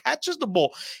he catches the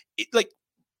ball. Like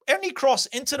any cross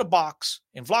into the box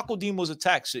and Vlaco Dimos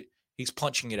attacks it, he's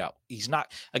punching it out. He's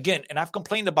not, again, and I've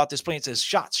complained about this play. It says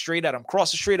shot straight at him,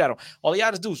 cross it straight at him. All he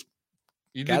had to do is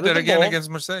you did that again against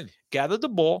Marseille. Gather the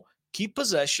ball, keep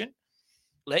possession,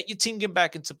 let your team get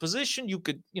back into position. You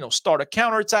could, start a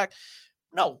counterattack.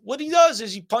 No, what he does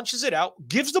is he punches it out,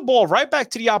 gives the ball right back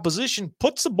to the opposition,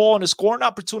 puts the ball in a scoring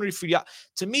opportunity for the.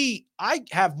 To me, I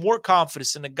have more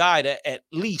confidence in a guy that at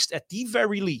the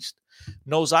very least,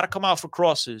 knows how to come out for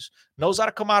crosses, knows how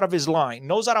to come out of his line,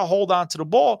 knows how to hold on to the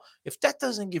ball. If that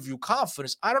doesn't give you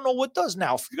confidence, I don't know what does.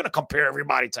 Now, if you're going to compare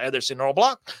everybody to Ederson or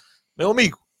Oblak, meu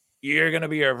amigo, you're going to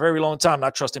be here a very long time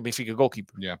not trusting Benfica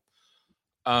goalkeeper. Yeah.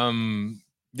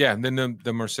 Yeah, and then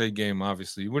the Marseille game,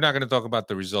 obviously. We're not going to talk about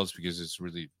the results because it's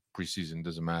really preseason,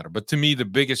 doesn't matter. But to me, the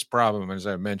biggest problem, as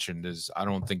I mentioned, is I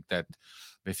don't think that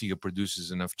Benfica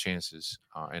produces enough chances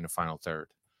in the final third.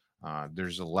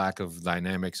 There's a lack of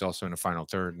dynamics also in the final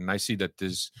third, and I see that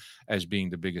this as being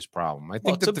the biggest problem. I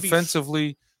think that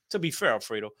defensively... To be fair,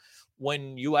 Alfredo,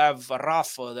 when you have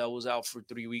Rafa that was out for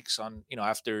 3 weeks on,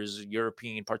 after his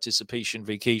European participation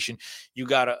vacation, you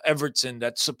got Everton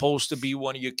that's supposed to be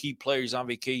one of your key players on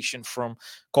vacation from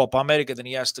Copa America. Then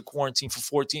he has to quarantine for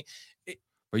 14.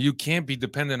 But you can't be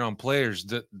dependent on players.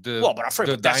 The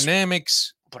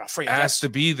dynamics has to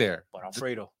be there. But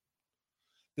Alfredo,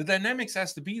 the dynamics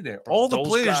has to be there. All the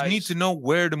players need to know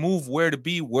where to move, where to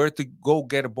be, where to go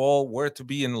get a ball, where to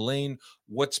be in the lane,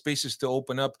 what spaces to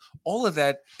open up. All of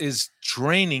that is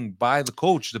training by the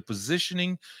coach. The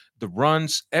positioning, the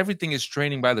runs, everything is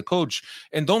training by the coach.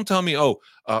 And don't tell me,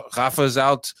 Rafa's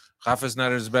out. Rafa's not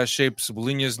in his best shape.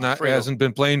 Cebolinha's hasn't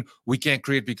been playing. We can't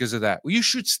create because of that. Well, you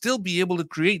should still be able to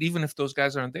create even if those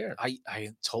guys aren't there. I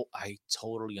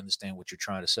totally understand what you're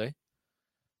trying to say.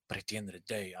 But at the end of the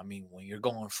day, I mean, when you're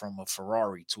going from a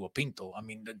Ferrari to a Pinto, I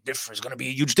mean, the difference is going to be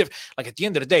a huge difference. Like at the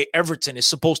end of the day, Everton is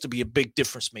supposed to be a big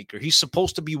difference maker. He's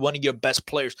supposed to be one of your best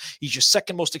players. He's your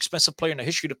second most expensive player in the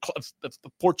history of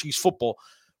Portuguese football.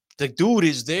 The dude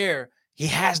is there. He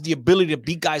has the ability to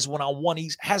beat guys one-on-one.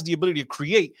 He has the ability to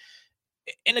create.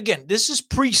 And again, this is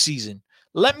preseason.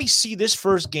 Let me see this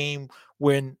first game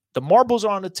when the marbles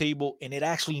are on the table and it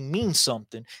actually means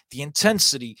something. The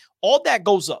intensity, all that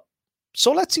goes up.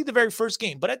 So let's see the very first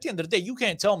game. But at the end of the day, you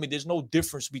can't tell me there's no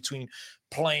difference between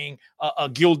playing a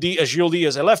Gil Diaz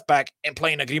as a left back and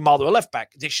playing a Grimaldo a left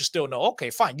back. They should still know, okay,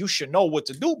 fine, you should know what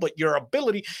to do, but your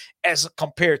ability as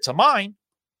compared to mine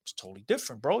is totally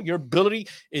different, bro. Your ability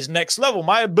is next level.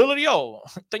 My ability,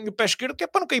 tenho pesqueiro que é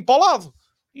para não cair para o lado.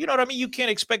 You know what I mean? You can't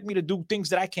expect me to do things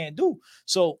that I can't do.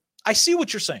 So I see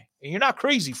what you're saying, and you're not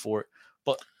crazy for it,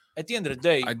 but at the end of the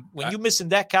day, when you're missing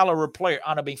that caliber player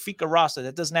on a Benfica roster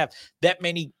that doesn't have that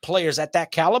many players at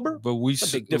that caliber, it's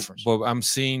a big difference. But I'm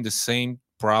seeing the same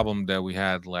problem that we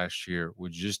had last year. We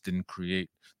just didn't create.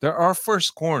 Our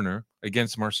first corner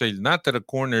against Marseille, not that a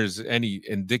corner is any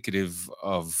indicative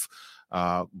of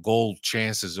goal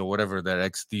chances or whatever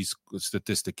that XD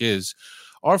statistic is.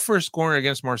 Our first corner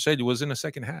against Marseille was in the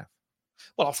second half.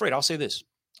 Well, Alfred, I'll say this.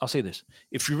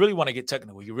 If you really want to get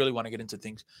technical, you really want to get into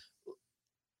things,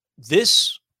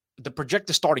 the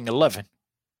projected starting 11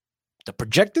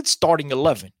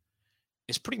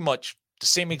 is pretty much the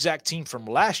same exact team from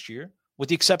last year, with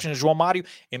the exception of João Mario.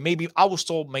 And maybe I was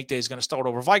told Meite is going to start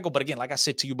over Weigl. But again, like I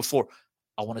said to you before,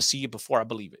 I want to see it before I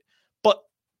believe it. But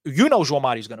João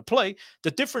Mario is going to play.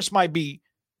 The difference might be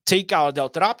take out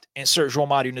Del Trapt, insert João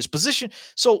Mario in his position.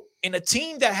 So in a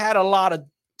team that had a lot of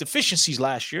deficiencies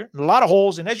last year, a lot of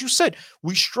holes, and as you said,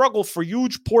 we struggled for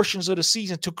huge portions of the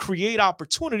season to create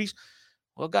opportunities.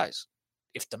 Well, guys,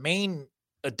 if the main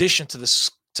addition to this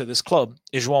club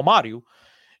is João Mario,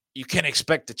 you can't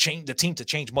expect the team to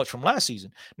change much from last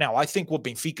season. Now, I think what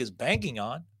Benfica is banking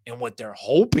on and what they're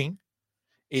hoping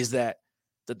is that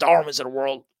the Darwins of the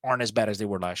world aren't as bad as they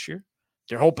were last year.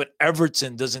 They're hoping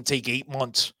Everton doesn't take 8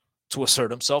 months to assert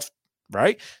himself.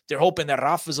 Right? They're hoping that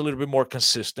Rafa is a little bit more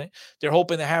consistent. They're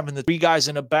hoping that having the 3 guys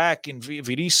in the back and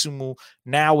Verissimo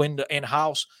now in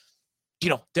house,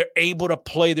 they're able to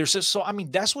play their system. So, I mean,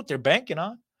 that's what they're banking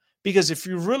on. Because if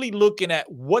you're really looking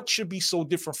at what should be so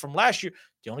different from last year,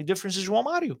 the only difference is João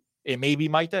Mario. It may be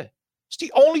Maite. It's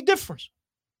the only difference.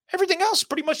 Everything else is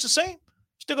pretty much the same.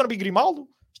 Still going to be Grimaldo.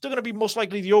 Still going to be most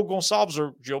likely Diogo Gonçalves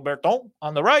or Gilberto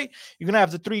on the right. You're going to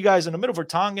have the three guys in the middle,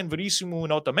 Vertonghen, Verissimo,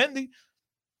 and Otamendi.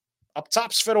 Up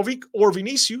top, Seferovic or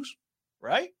Vinicius,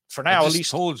 right? For now, at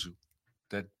least. I told you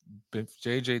that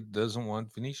JJ doesn't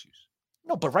want Vinicius.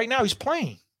 No, but right now he's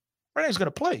playing. Right now he's going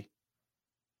to play.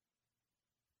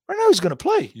 Right now he's going to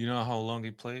play. You know how long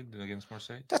he played against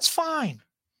Marseille? That's fine.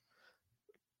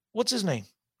 What's his name?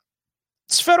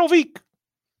 Seferovic.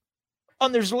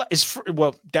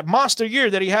 That monster year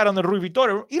that he had on the Rui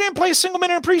Vitória, he didn't play a single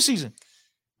minute in preseason.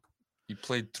 He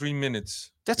played 3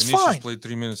 minutes. That's Vinicius fine. Played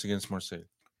 3 minutes against Marseille.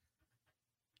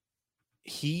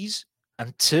 He's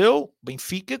until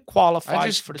Benfica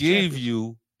qualifies for the gave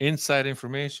you inside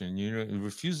information. You're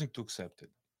refusing to accept it.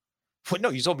 Well, no,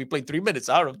 you told me he played 3 minutes.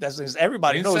 I don't know if that's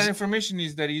everybody inside knows. information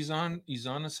is that he's on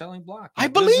a selling block. I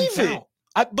believe it.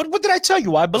 But what did I tell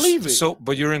you? I believe it. So,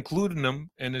 but you're including him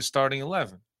in his starting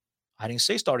 11. I didn't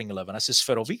say starting 11. I said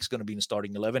Seferovic's going to be in the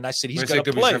starting 11. I said he's going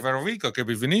to play. It could be Seferovic, it could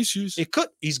be Vinicius. It could.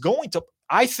 He's going to.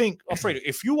 I think, Alfredo,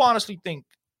 if you honestly think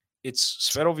it's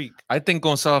Seferovic. I think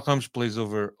Gonçalo Ramos plays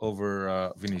over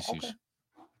Vinicius. Okay.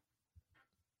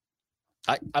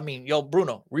 I mean, yo,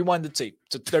 Bruno, rewind the tape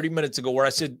to 30 minutes ago where I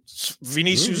said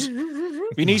Vinicius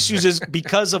is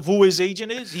because of who his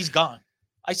agent is. He's gone.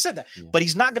 I said that, but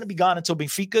he's not going to be gone until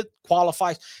Benfica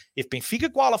qualifies. If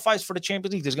Benfica qualifies for the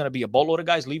Champions League, there's going to be a boatload of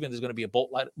guys leaving. There's going to be a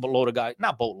boatload of guys,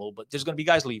 not boatload, but there's going to be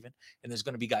guys leaving, and there's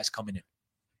going to be guys coming in.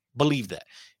 Believe that.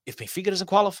 If Benfica doesn't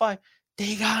qualify,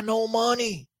 they got no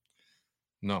money.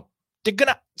 No.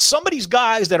 Some of these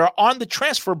guys that are on the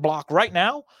transfer block right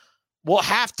now will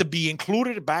have to be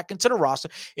included back into the roster.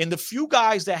 And the few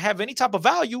guys that have any type of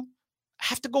value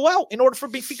have to go out in order for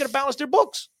Benfica to balance their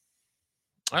books.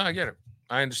 I get it.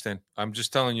 I understand. I'm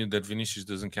just telling you that Vinicius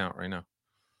doesn't count right now.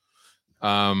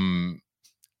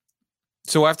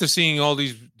 So after seeing all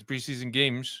these preseason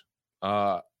games,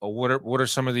 what are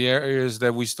some of the areas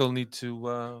that we still need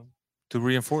to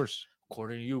reinforce?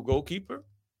 According to you, goalkeeper?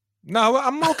 No,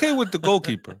 I'm okay with the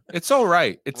goalkeeper. It's all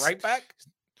right. It's right back.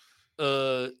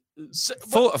 I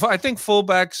think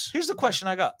fullbacks. Here's the question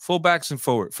I got: fullbacks and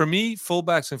forward. For me,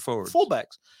 fullbacks and forwards.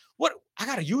 Fullbacks. What? I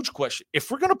got a huge question.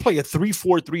 If we're gonna play a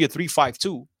 3-4-3, a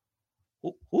 3-5-2,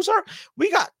 who's our?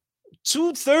 We got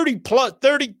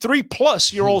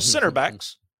 33-plus-year-old center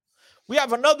backs. We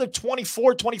have another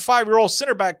 24, 25-year-old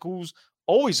center back who's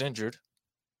always injured.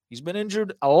 He's been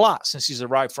injured a lot since he's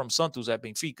arrived from Santos at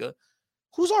Benfica.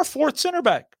 Who's our fourth center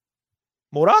back?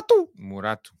 Morato?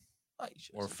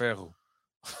 Or Ferro.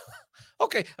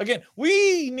 Okay, again,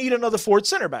 we need another fourth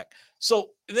center back.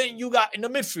 So then you got in the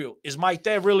midfield. Is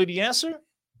Maite really the answer?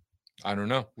 I don't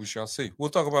know. We shall see. We'll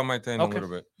talk about Maite in a little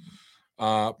bit.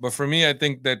 But for me, I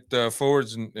think that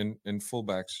forwards and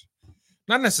fullbacks,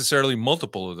 not necessarily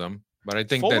multiple of them, but I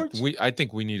think forwards? we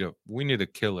need a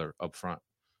killer up front.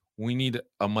 We need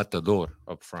a matador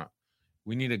up front.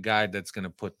 We need a guy that's going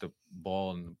to put the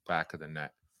ball in the back of the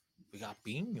net. We got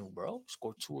Pino, bro.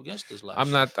 Scored 2 against us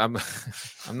last. I'm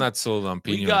not sold on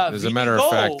Pino. As a matter of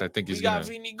fact, I think he's going to.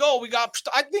 We got Vini go.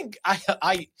 I think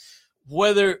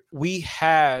whether we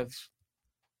have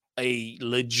a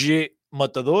legit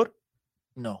matador,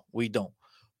 no, we don't.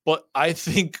 But I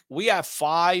think we have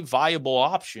 5 viable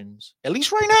options, at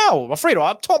least right now. Alfredo,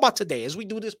 I'm talking about today as we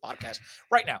do this podcast.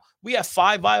 Right now, we have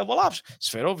 5 viable options.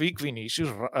 Seferovic, Vinicius,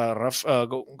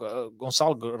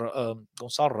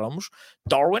 Gonçalo Ramos,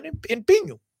 Darwin, and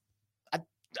Pino.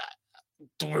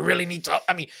 Do we really need to?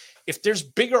 I mean, if there's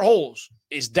bigger holes,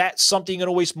 is that something you're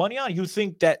going to waste money on? You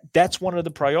think that's one of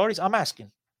the priorities? I'm asking.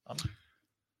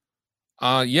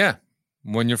 Yeah.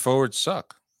 When your forwards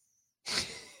suck.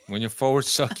 When your forwards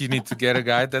suck, you need to get a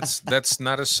guy that's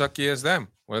not as sucky as them,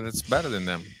 or that's better than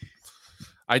them.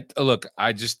 I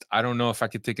don't know if I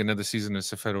could take another season of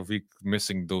Seferovic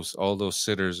missing all those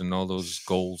sitters and all those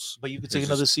goals. But you could take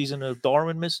another season of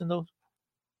Darwin missing those?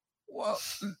 Well,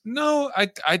 no,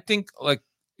 I think like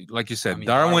you said,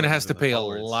 Darwin has to pay a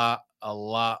lot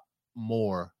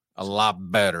more, a lot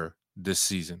better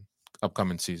this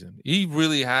upcoming season. He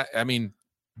really had. I mean,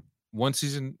 one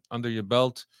season under your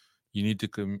belt. You need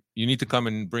to come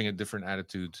and bring a different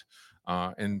attitude,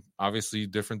 and obviously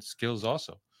different skills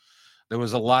also. There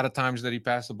was a lot of times that he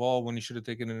passed the ball when he should have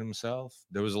taken it himself.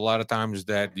 There was a lot of times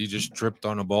that he just tripped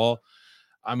on a ball.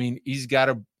 I mean, he's got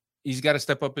to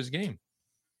step up his game.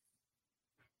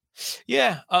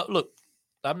 Yeah, look,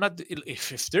 I'm not.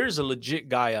 If there's a legit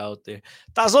guy out there,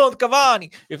 Tazon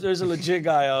Cavani. If there's a legit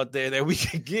guy out there that we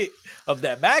can get of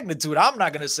that magnitude, I'm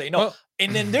not gonna say no. Well,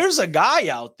 and then there's a guy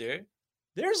out there.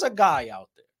 There's a guy out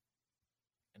there,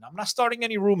 and I'm not starting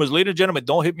any rumors. Ladies and gentlemen,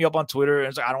 don't hit me up on Twitter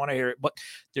and say I don't want to hear it. But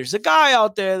there's a guy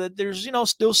out there that there's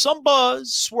still some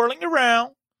buzz swirling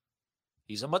around.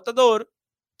 He's a matador,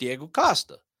 Diego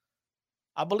Costa.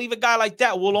 I believe a guy like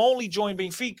that will only join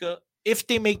Benfica if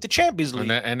they make the Champions League.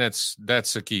 And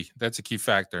that's a key. That's a key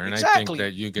factor. And exactly. I think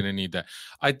that you're going to need that.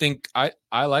 I think I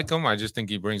like him. I just think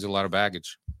he brings a lot of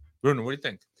baggage. Bruno, what do you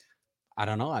think? I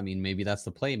don't know. I mean, maybe that's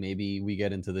the play. Maybe we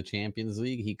get into the Champions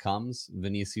League. He comes.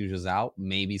 Vinicius is out.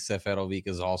 Maybe Seferovic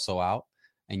is also out.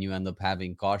 And you end up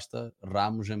having Costa,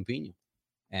 Ramos, and Pinho,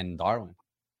 and Darwin.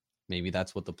 Maybe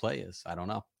that's what the play is. I don't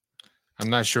know. I'm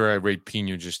not sure I rate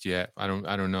Pinho just yet. I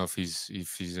don't know if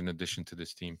he's an addition to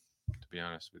this team. To be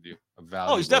honest with you,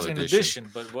 he's definitely an addition,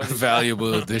 but a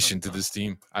valuable addition to this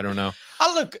team. I don't know.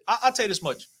 I'll tell you this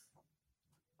much: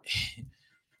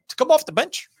 to come off the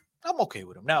bench, I'm okay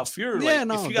with him. Now, if you're if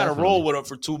you got to roll with him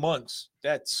for 2 months,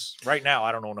 that's right now.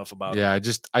 I don't know enough about. Yeah, I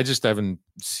just haven't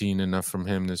seen enough from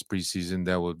him this preseason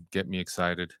that will get me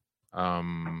excited.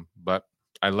 But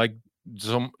I like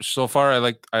so far.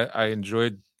 I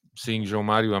enjoyed seeing João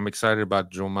Mario. I'm excited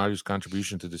about João Mario's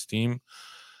contribution to this team.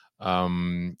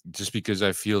 Just because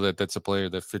I feel that that's a player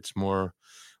that fits more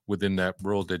within that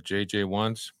role that JJ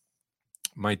wants.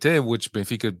 Maite, which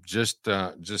Benfica just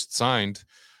signed,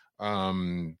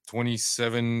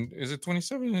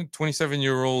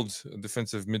 27-year-old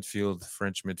defensive midfield,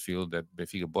 French midfield that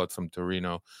Benfica bought from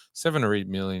Torino, 7 or 8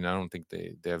 million. I don't think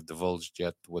they have divulged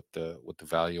yet what the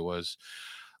value was.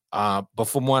 But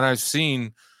from what I've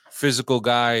seen, physical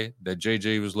guy that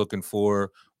JJ was looking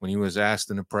for. When he was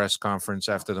asked in a press conference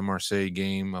after the Marseille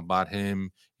game about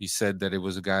him, he said that it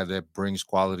was a guy that brings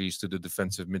qualities to the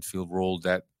defensive midfield role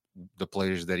that the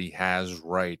players that he has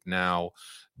right now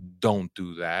don't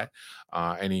do that.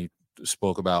 And he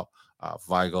spoke about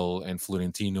Weigl and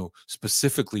Florentino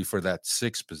specifically for that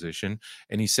 6th position.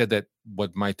 And he said that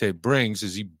what Maite brings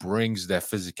is he brings that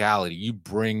physicality. He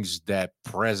brings that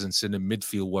presence in the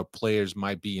midfield where players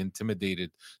might be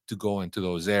intimidated to go into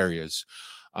those areas.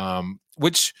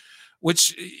 Which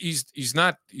he's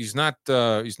not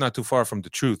too far from the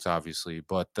truth, obviously,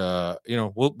 but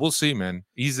we'll see, man.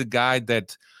 He's a guy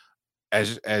that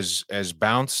has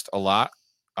bounced a lot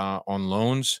on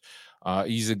loans.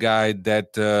 He's a guy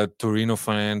that Torino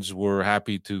fans were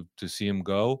happy to see him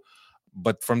go,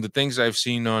 but from the things I've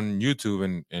seen on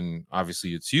YouTube and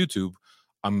obviously it's YouTube,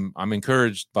 I'm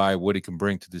encouraged by what he can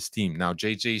bring to this team. Now,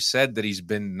 JJ said that he's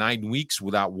been 9 weeks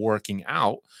without working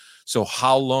out. So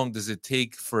how long does it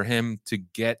take for him to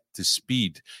get to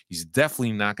speed? He's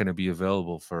definitely not going to be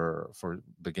available for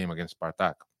the game against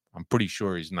Spartak. I'm pretty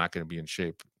sure he's not going to be in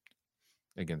shape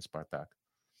against Spartak.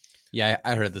 Yeah,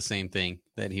 I heard the same thing,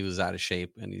 that he was out of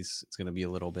shape and it's going to be a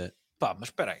little bit. But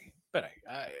espera aí.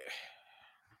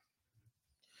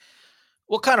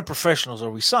 What kind of professionals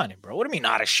are we signing, bro? What do you mean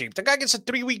out of shape? The guy gets a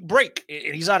 3-week break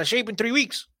and he's out of shape in 3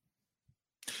 weeks.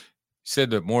 He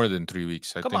said that more than 3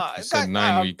 weeks. I think he said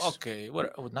 9 weeks. Okay,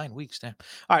 what? 9 weeks, damn.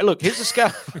 All right, look, here's a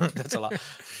scout. That's a lot.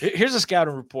 Here's a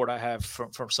scouting report I have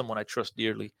from someone I trust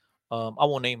dearly. I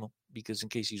won't name him because in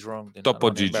case he's wrong, then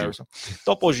Topo Gigi.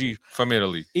 Topo Gigi.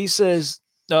 Family. He says,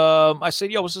 I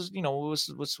said, yo, what's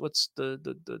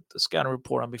the scouting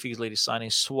report on Benfica's latest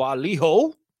signing?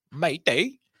 Sualiho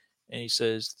Maite. And he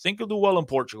says, think he'll do well in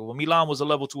Portugal. Well, Milan was a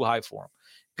level too high for him.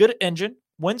 Good engine,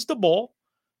 wins the ball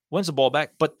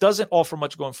back, but doesn't offer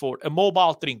much going forward. A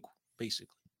mobile trinco,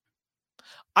 basically.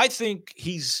 I think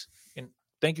he's, and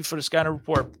thank you for the scouting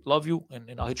report. Love you,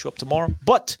 and I'll hit you up tomorrow.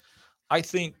 But I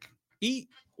think he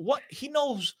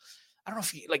knows, I don't know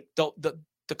if he, like the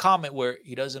comment where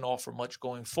he doesn't offer much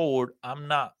going forward, I'm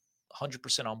not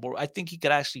 100% on board. I think he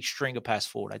could actually string a pass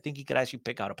forward. I think he could actually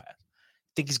pick out a pass.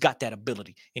 I think he's got that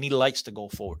ability, and he likes to go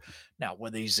forward. Now,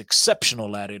 whether he's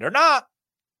exceptional at it or not,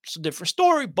 it's a different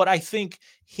story, but I think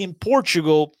in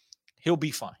Portugal, he'll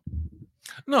be fine.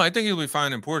 No, I think he'll be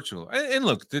fine in Portugal. And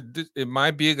look, it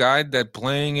might be a guy that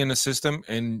playing in a system,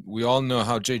 and we all know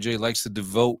how JJ likes to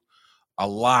devote a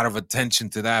lot of attention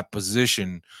to that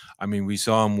position. I mean, we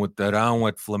saw him with Darão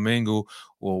at Flamengo,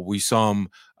 or we saw him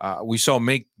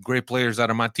make great players out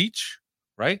of Matic,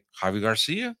 right? Javi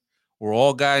Garcia. Were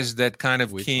all guys that kind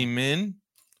of came in.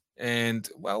 And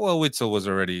well, Witsel was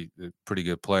already a pretty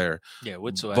good player. Yeah,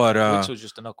 Witsel. But Witsel's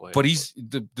just a knucklehead. But he's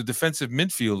the defensive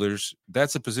midfielders.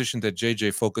 That's a position that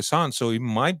JJ focus on. So he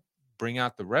might bring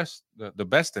out the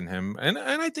best in him. And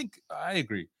I think I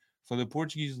agree. for the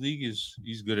Portuguese league,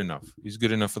 he's good enough. He's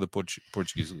good enough for the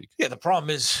Portuguese league. Yeah, the problem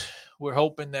is we're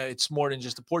hoping that it's more than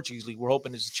just the Portuguese league. We're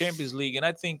hoping it's the Champions League, and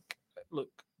I think, look,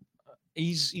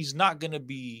 he's not going to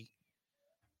be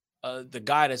the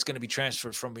guy that's going to be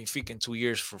transferred from Benfica in 2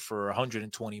 years for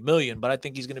 120 million. But I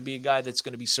think he's going to be a guy that's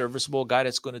going to be serviceable, a guy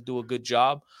that's going to do a good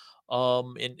job.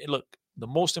 And look, the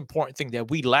most important thing that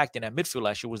we lacked in that midfield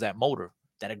last year was that motor,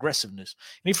 that aggressiveness.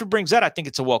 And if he brings that, I think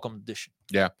it's a welcome addition.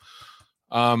 Yeah.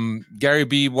 Gary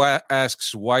B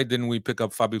asks, why didn't we pick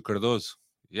up Fabio Cardoso?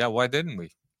 Yeah, why didn't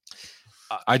we?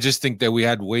 I just think that we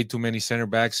had way too many center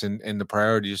backs, and the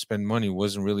priority to spend money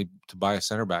wasn't really to buy a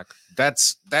center back.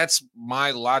 That's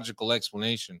my logical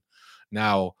explanation.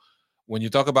 Now, when you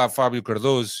talk about Fabio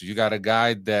Cardoso, you got a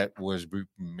guy that was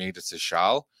made at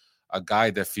Seixal, a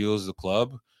guy that feels the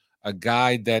club, a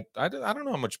guy that I don't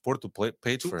know how much Porto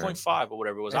paid for him. 2.5 or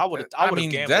whatever it was. I would have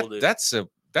gambled it.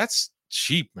 That's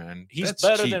cheap, man. He's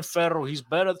better than Ferro. He's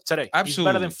better today. Absolutely.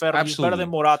 He's better than Ferro. Absolutely. He's better than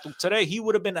Morato. Today, he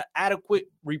would have been an adequate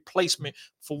replacement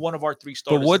for one of our 3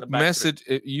 starters. But what message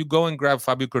you go and grab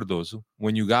Fabio Cardoso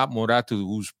when you got Morato,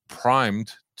 who's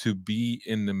primed to be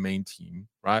in the main team,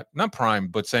 right? Not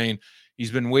primed, but saying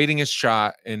he's been waiting his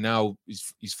shot and now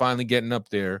he's finally getting up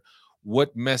there.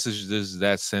 What message does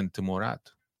that send to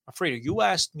Morato? Alfredo, you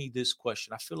asked me this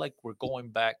question. I feel like we're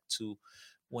going back to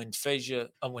when Ferro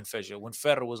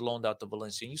was loaned out to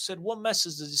Valencia. And you said, what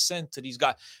message does it send to these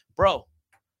guys? Bro,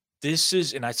 this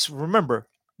is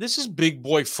big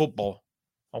boy football,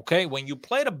 okay? When you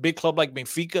play at a big club like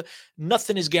Benfica,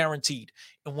 nothing is guaranteed.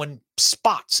 And when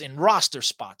spots and roster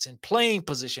spots and playing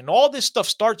position, all this stuff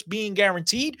starts being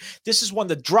guaranteed, this is when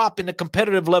the drop in the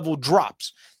competitive level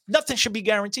drops. Nothing should be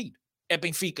guaranteed at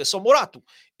Benfica. So Morato,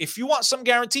 if you want some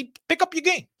guaranteed, pick up your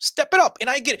game, step it up. And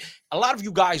I get it. A lot of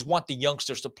you guys want the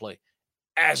youngsters to play,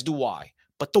 as do I.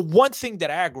 But the one thing that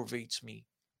aggravates me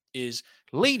is,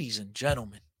 ladies and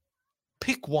gentlemen,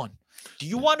 pick one. Do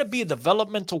you want to be a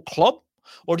developmental club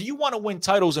or do you want to win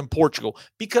titles in Portugal?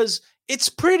 Because it's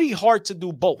pretty hard to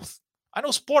do both. I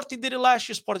know Sporting did it last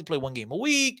year. Sporting played 1 game a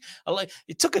week.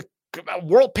 It took a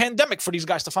world pandemic for these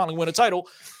guys to finally win a title.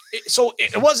 So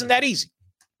it wasn't that easy.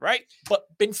 Right? But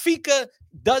Benfica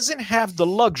doesn't have the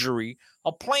luxury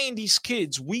of playing these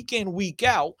kids week in, week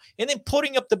out, and then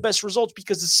putting up the best results,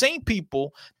 because the same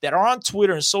people that are on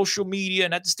Twitter and social media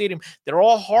and at the stadium, they're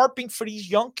all harping for these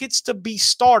young kids to be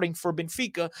starting for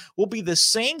Benfica, will be the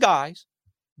same guys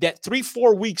that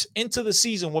 3-4 weeks into the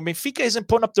season, when Benfica isn't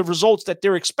putting up the results that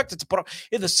they're expected to put up,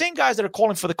 are the same guys that are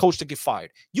calling for the coach to get fired.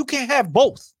 You can't have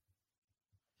both.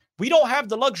 We don't have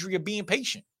the luxury of being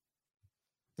patient.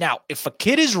 Now, if a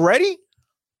kid is ready,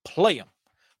 play him.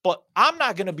 But I'm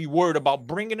not going to be worried about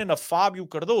bringing in a Fabio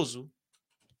Cardoso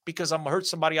because I'm going to hurt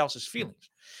somebody else's feelings.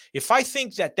 If I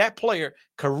think that player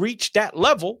can reach that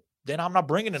level, then I'm not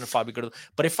bringing in a Fabio Cardoso.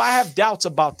 But if I have doubts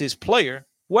about this player,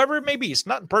 whoever it may be, it's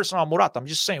not personal on Morato. I'm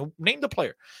just saying, name the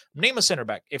player. Name a center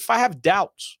back. If I have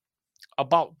doubts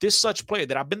about this such player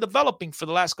that I've been developing for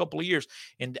the last couple of years,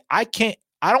 and I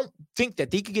don't think that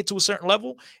they could get to a certain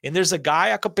level, and there's a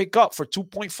guy I could pick up for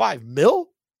 2.5 mil.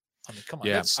 I mean, come on.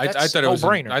 Yeah, that's I thought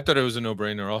no-brainer. I thought it was a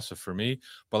no-brainer also for me.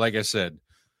 But like I said,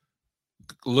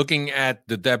 looking at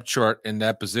the depth chart in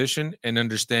that position and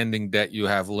understanding that you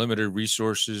have limited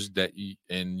resources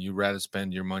and you rather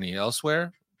spend your money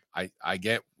elsewhere, I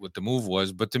get what the move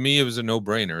was. But to me, it was a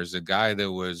no-brainer. It's a guy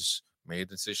that was made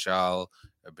in Seixal,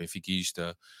 a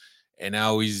Benfiquista, and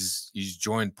now he's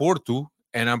joined Porto.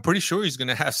 And I'm pretty sure he's going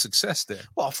to have success there.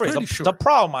 Well, the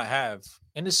problem I have,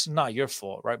 and this is not your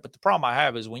fault, right? But the problem I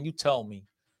have is when you tell me,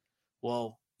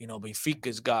 well,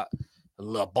 Benfica's got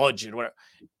a budget, whatever.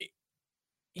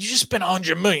 You just spent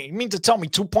 100 million. You mean to tell me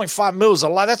 2.5 mil is a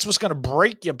lot? That's what's going to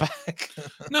break your back.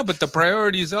 No, but the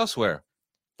priority is elsewhere.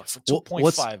 But for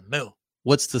 2.5 mil.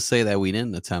 What's to say that we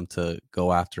didn't attempt to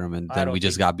go after him and then we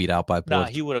just got beat out by Porto?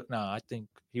 I think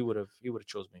he would have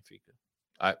chose Benfica.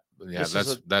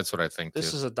 That's what I think.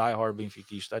 This is a diehard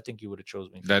Benfiquista. I think you would have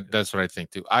chosen Benfica. That's what I think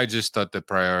too. I just thought the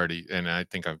priority, and I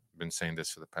think I've been saying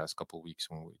this for the past couple of weeks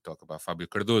when we talk about Fabio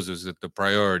Cardoso, is that the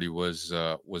priority was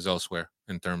elsewhere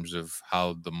in terms of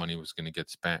how the money was going to get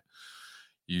spent.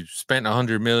 You spent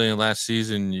 100 million last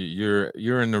season. You're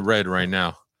in the red right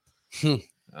now.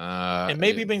 And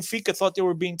maybe Benfica thought they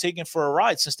were being taken for a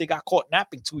ride since they got caught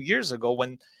napping 2 years ago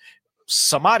when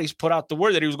Samaris put out the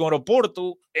word that he was going to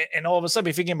Porto, and all of a sudden,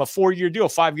 if he gave him a 4-year deal,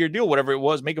 5-year deal, whatever it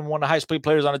was, make him one of the highest paid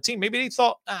players on the team, maybe they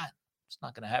thought, it's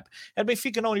not going to happen. Had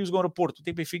Benfica known he was going to Porto, do you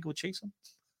think Benfica would chase him?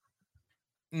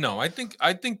 No, I think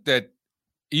that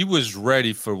he was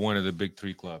ready for one of the big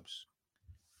 3 clubs.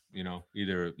 You know,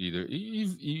 either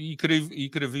he could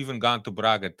have even gone to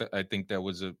Braga. I think that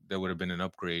would have been an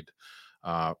upgrade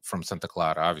from Santa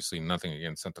Clara. Obviously, nothing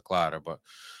against Santa Clara, but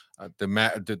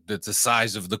the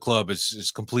size of the club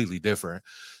is completely different.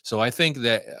 So I think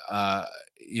that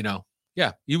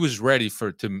he was ready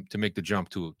to make the jump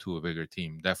to a bigger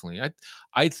team. Definitely,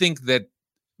 I think that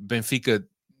Benfica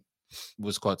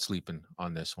was caught sleeping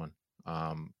on this one.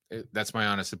 That's my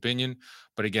honest opinion,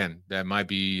 but again, that might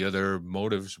be other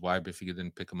motives why Benfica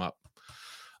didn't pick him up.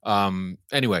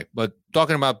 Anyway, but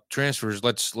talking about transfers,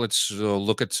 let's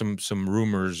look at some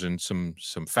rumors and some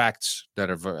facts that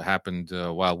have happened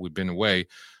while we've been away.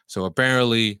 So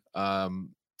apparently,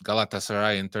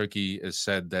 Galatasaray in Turkey has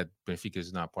said that Benfica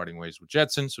is not parting ways with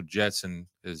Jetson, so Jetson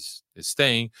is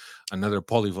staying. Another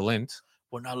polyvalent.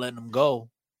 We're not letting him go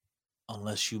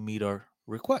unless you meet our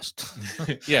request.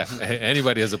 Yeah,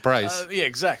 anybody has a price. Yeah,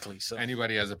 exactly. So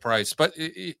anybody has a price, but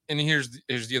and here's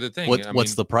the other thing.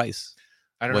 What's the price?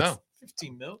 I don't know.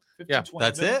 15 mil. 15, yeah, 20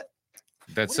 that's mil. it.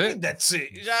 That's it. That's it.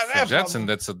 For Jetson,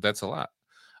 that's a lot.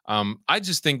 I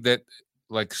just think that,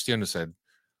 like Cristiano said,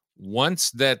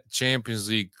 once that Champions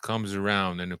League comes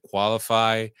around and it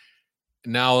qualify,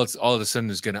 now it's all of a sudden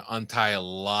it's going to untie a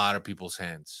lot of people's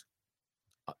hands.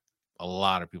 A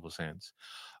lot of people's hands.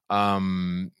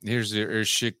 Here's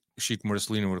Sheikh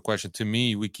Marcelino with a question. To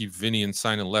me, we keep Vinny and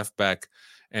sign a left back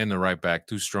and the right back.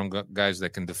 Two strong guys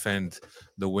that can defend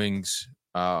the wings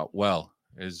well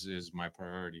is my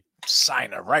priority.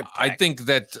 Sign a right back. I think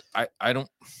that I don't.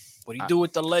 What do you do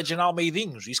with the legend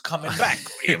Almeidinho? He's coming back.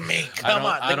 What do you mean?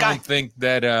 I don't think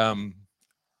that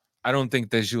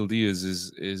Gil Diaz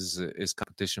is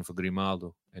competition for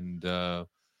Grimaldo, and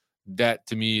that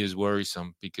to me is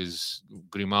worrisome because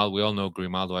Grimaldo, we all know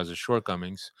Grimaldo has his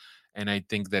shortcomings, and I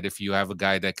think that if you have a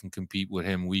guy that can compete with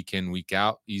him week in, week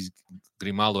out,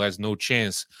 Grimaldo has no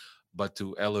chance but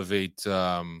to elevate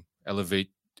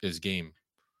his game.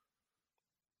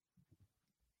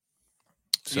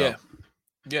 So.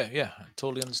 Yeah. I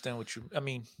totally understand what you. I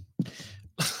mean,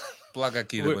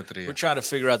 we're trying to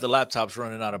figure out the laptop's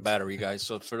running out of battery, guys.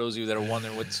 So for those of you that are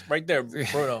wondering what's right there,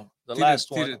 Bruno, the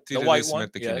last one, the white one,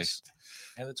 yes.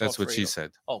 That's what she said.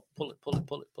 Oh, pull it.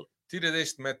 Tira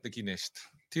deste, mete daqui neste.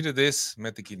 Tira desse,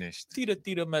 mete aqui neste.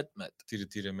 Tira, met.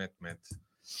 Tira, met.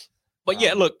 But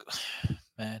yeah, look,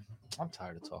 man, I'm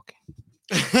tired of talking.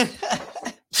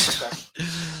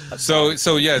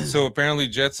 So apparently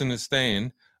Jetson is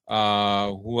staying.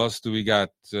 Who else do we got?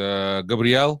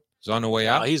 Gabriel is on the way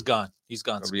out. He's gone.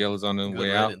 Gabriel is on the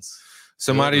way out.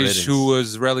 Samaris, who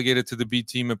was relegated to the B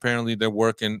team, apparently they're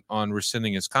working on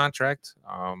rescinding his contract.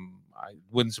 It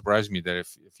wouldn't surprise me that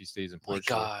if he stays in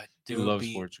Portugal. My God, he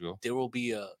loves Portugal. There will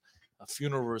be a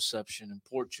funeral reception in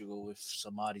Portugal if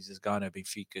Samaris is gone at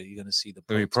Benfica. You're going to see the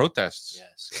protests.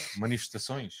 Yes.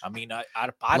 Manifestações. I mean, I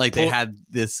like they had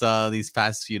this these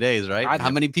past few days, right?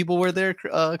 How many people were there,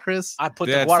 Chris?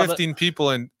 They had 15 people,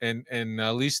 and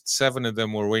at least 7 of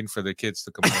them were waiting for their kids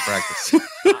to come to practice.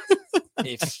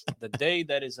 If the day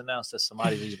that is announced that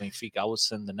somebody leaves Benfica, I will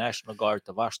send the National Guard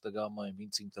to Vasco da Gama and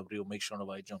 25 de Abril, make sure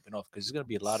nobody jumping off because there's going to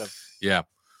be a lot of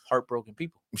heartbroken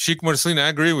people. Sheikh Marcelino, I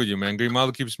agree with you, man.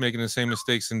 Grimaldo keeps making the same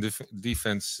mistakes in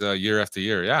defense year after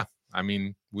year. Yeah, I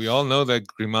mean, we all know that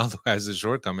Grimaldo has his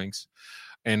shortcomings,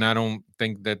 and I don't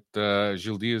think that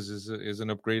Gil Diaz is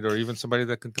an upgrade or even somebody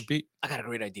that can compete. I got a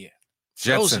great idea. For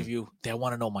those of you that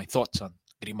want to know my thoughts on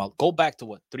Grimaldo, go back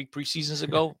to 3 preseasons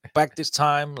ago, back this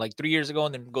time, like 3 years ago,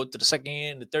 and then go to the second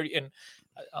year and the third. And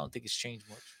I don't think it's changed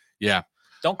much. Yeah.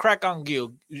 Don't crack on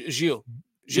Gil.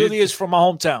 Gil is from my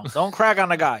hometown. Don't crack on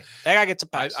the guy. That guy gets a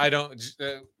pass. I don't,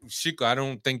 Chico. I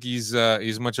don't think he's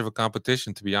much of a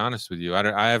competition. To be honest with you,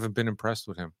 I haven't been impressed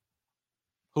with him.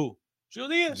 Who? Gil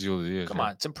Diaz. Come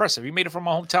on, it's impressive. He made it from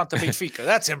my hometown to Benfica.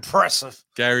 That's impressive.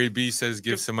 Gary B says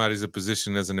give somebody a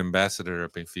position as an ambassador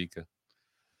at Benfica.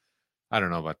 I don't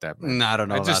know about that, man. No, I don't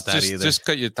know about that either. Just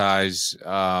cut your ties.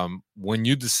 When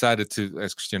you decided to,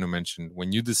 as Cristiano mentioned,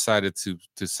 when you decided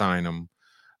to sign him,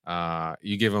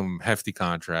 you give him a hefty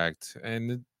contract,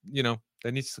 and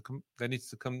that needs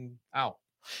to come out.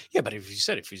 Yeah, but if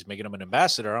he's making him an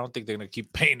ambassador, I don't think they're gonna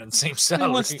keep paying him the same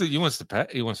salary. He wants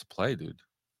to play, dude.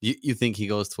 You think he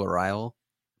goes to a rival?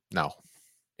 No.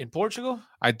 In Portugal?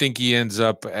 I think he ends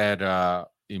up at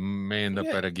he may end up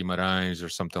at a Guimarães or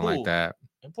something like that.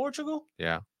 In Portugal?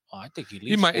 Yeah. Oh, I think he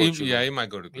leaves Portugal. He might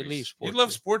go to Greece. He leaves Portugal. He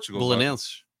loves Portugal.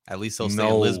 Belenenses. At least he'll stay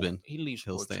in Lisbon.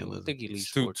 He'll stay in Lisbon. I think he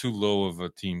leaves too low of a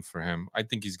team for him. I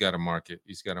think he's got a market.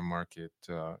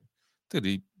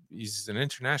 Dude, he's an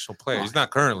international player. He's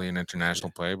not currently an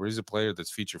international player, but he's a player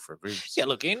that's featured for Greece. Yeah,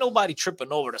 look, ain't nobody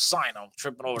tripping over to sign him,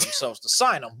 tripping over themselves to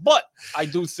sign him. But I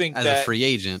do think as that a free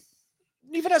agent,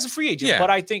 even as a free agent, but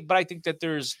I think that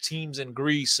there's teams in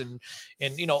Greece and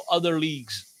other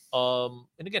leagues. And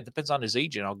again, depends on his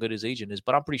agent, how good his agent is.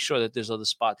 But I'm pretty sure that there's other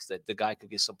spots that the guy could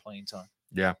get some playing time.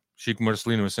 Yeah, Sheik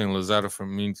Marcelino was saying Lazaro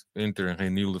from Inter and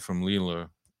Reinildo from Lille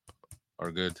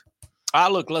are good.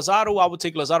 Look, Lazaro, I would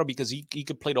take Lazaro because he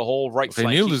could play the whole right flank.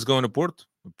 Reinildo is going to Porto,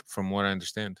 from what I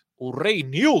understand. O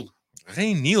Reinildo,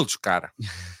 cara.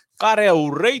 Cara, é o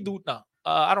rei do... No,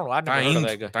 I don't know. I never heard of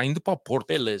that guy. Tá indo para Porto.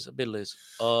 Beleza.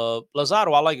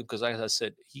 Lazaro, I like him because, as I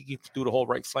said, he can do the whole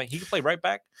right flank. He can play right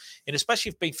back. And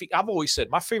especially if Benfica... I've always said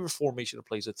my favorite formation to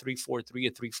play is a 3-4-3,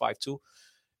 a 3-5-2.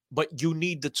 But you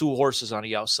need the two horses on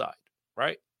the outside,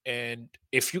 right? And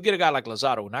if you get a guy like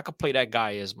Lazaro, and I could play that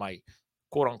guy as my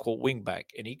quote-unquote wing back,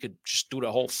 and he could just do the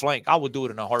whole flank, I would do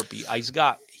it in a heartbeat. He's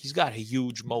got a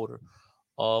huge motor.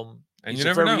 And he's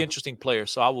a very interesting player,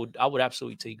 so I would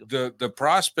absolutely take him. The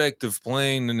prospect of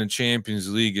playing in the Champions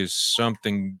League is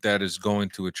something that is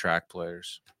going to attract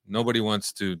players. Nobody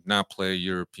wants to not play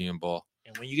European ball.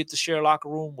 And when you get to share a locker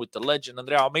room with the legend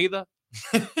André Almeida,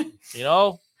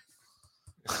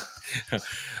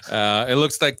 it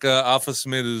looks like Alpha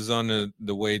Smith is on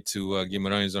the way to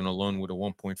Guimarães on a loan with a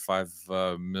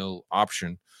 1.5 mil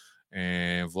option,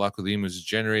 and Vlaco Dimos is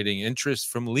generating interest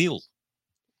from Lille.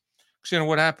 So,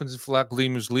 what happens if Vlaco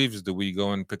Dimos leaves? Do we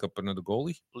go and pick up another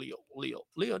goalie?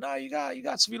 Leo. Now you got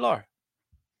Svilar.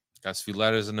 Got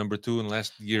Svilar as a number 2 in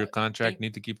last year contract.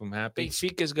 Need to keep him happy.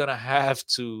 Benfica's gonna have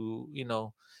to,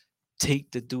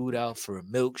 take the dude out for a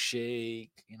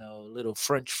milkshake, little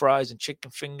French fries and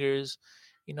chicken fingers,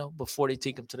 before they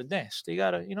take him to the dance. They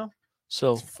gotta,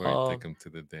 so before you take him to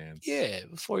the dance. Yeah,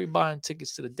 before you're buying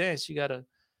tickets to the dance, you gotta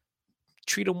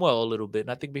treat them well a little bit.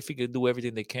 And I think Benfica do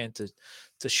everything they can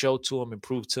to show to them and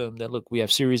prove to them that, look, we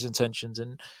have serious intentions.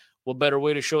 And what better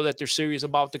way to show that they're serious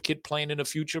about the kid playing in the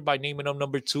future by naming him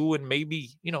number 2 and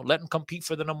maybe, let him compete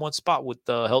for the number 1 spot with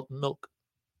Helton Milk.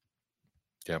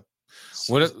 Yep.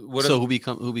 Who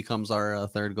becomes our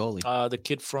third goalie? The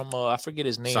kid from I forget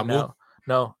his name Samu? now.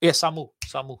 No, yeah, Samu.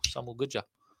 Good job.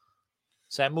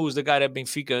 Samu is the guy that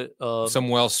Benfica.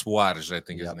 Samuel Soares, I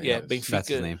think his name. Yeah, is. Benfica. That's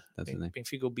his name.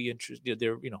 Benfica will be interested.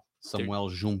 They're Samuel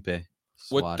Jumpe.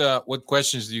 What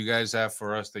questions do you guys have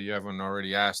for us that you haven't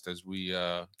already asked as we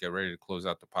get ready to close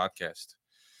out the podcast?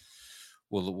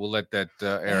 We'll let that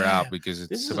air out because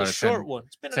it's about a short one.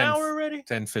 It's been an hour already.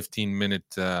 10-15 minute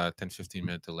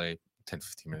delay.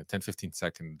 10-15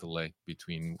 second delay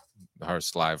between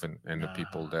Hearts Live and the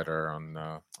people that are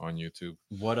on YouTube.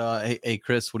 What hey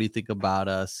Chris, what do you think about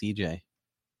CJ?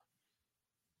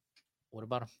 What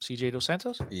about him? CJ Dos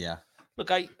Santos? Yeah.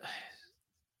 Look,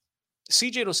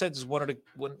 CJ Dos Santos is one of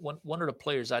the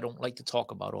players I don't like to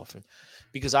talk about often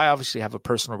because I obviously have a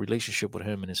personal relationship with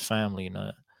him and his family,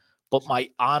 but my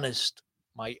honest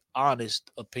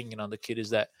opinion on the kid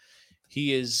is that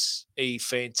he is a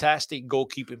fantastic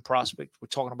goalkeeping prospect. We're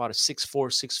talking about a 6'4",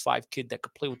 6'5" kid that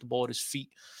could play with the ball at his feet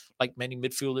like many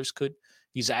midfielders could.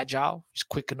 He's agile. He's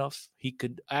quick enough. He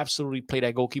could absolutely play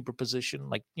that goalkeeper position,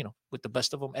 with the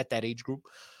best of them at that age group.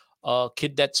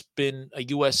 Kid that's been a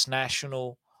U.S.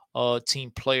 national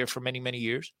team player for many, many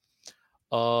years.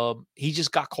 He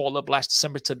just got called up last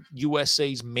December to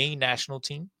USA's main national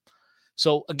team.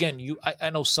 So again,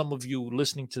 I know some of you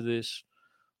listening to this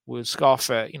will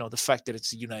scoff at, the fact that it's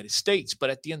the United States,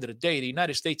 but at the end of the day, the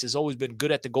United States has always been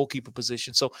good at the goalkeeper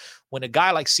position. So when a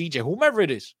guy like CJ, whomever it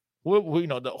is,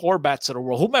 the Horbats of the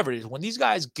world, whomever it is, when these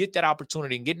guys get that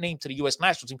opportunity and get named to the U.S.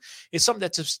 national team, it's something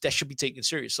that should be taken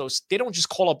serious. So they don't just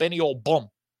call up any old bum,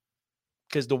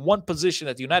 because the one position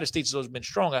that the United States has always been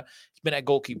strong at has been at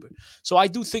goalkeeper. So I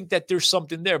do think that there's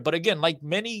something there. But again, like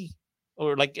any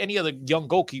other young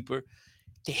goalkeeper,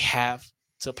 they have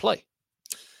to play.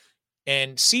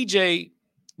 And CJ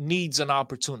needs an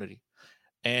opportunity.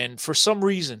 And for some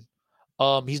reason,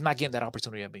 he's not getting that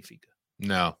opportunity at Benfica.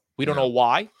 No. We don't know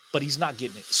why, but he's not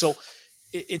getting it. So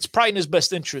it's probably in his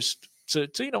best interest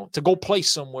to go play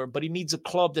somewhere, but he needs a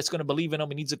club that's going to believe in him.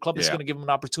 He needs a club that's going to give him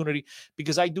an opportunity,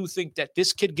 because I do think that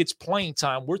this kid gets playing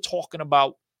time. We're talking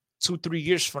about 2-3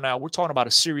 years from now. We're talking about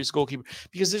a serious goalkeeper,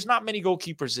 because there's not many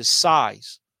goalkeepers his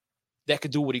size that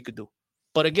could do what he could do.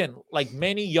 But again, like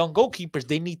many young goalkeepers,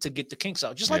 they need to get the kinks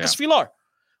out. Just like Svilar.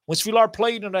 When Svilar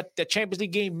played in that Champions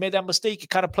League game, made that mistake, he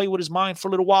kind of played with his mind for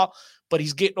a little while, but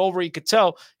he's getting over it. You could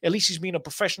tell, at least he's being a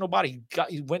professional body.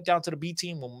 He went down to the B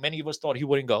team when many of us thought he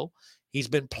wouldn't go. He's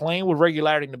been playing with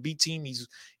regularity in the B team. He's,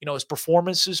 his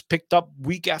performances picked up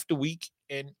week after week,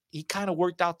 and he kind of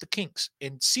worked out the kinks.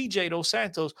 And CJ Dos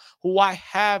Santos, who I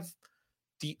have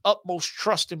the utmost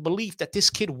trust and belief that this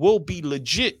kid will be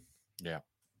legit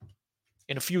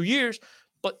in a few years,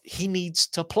 but he needs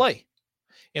to play.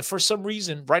 And for some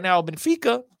reason, right now,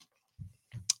 Benfica,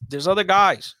 there's other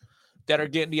guys that are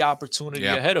getting the opportunity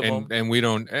ahead of them. And we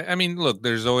don't, I mean, look,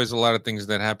 there's always a lot of things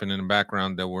that happen in the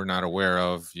background that we're not aware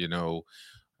of,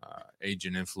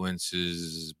 agent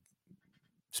influences,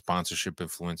 sponsorship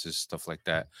influences, stuff like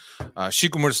that.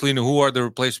 Chico Marcelino, who are the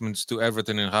replacements to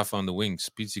Everton and Rafa on the wings?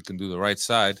 Pizzi can do the right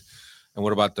side. And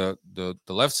what about the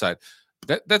left side?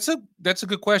 That's a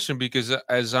good question, because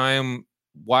as I am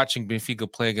watching Benfica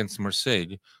play against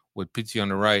Marseille with Pizzi on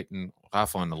the right and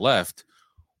Rafa on the left,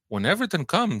 when Everton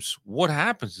comes, what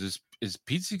happens? Is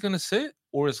Pizzi going to sit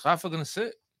or is Rafa going to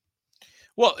sit?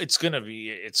 Well, it's going to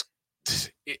be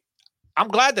I'm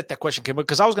glad that question came up,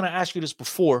 because I was going to ask you this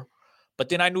before, but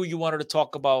then I knew you wanted to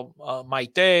talk about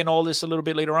Maite and all this a little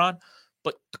bit later on.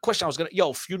 But the question I was going to,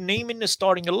 if you're naming the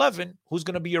starting 11, who's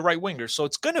going to be your right winger? So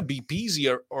it's going to be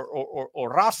Pizzi or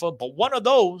Rafa, but one of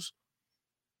those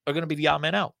are going to be the odd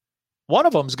man out. One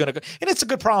of them is going to go, and it's a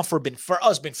good problem for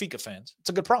us Benfica fans. It's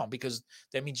a good problem, because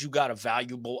that means you got a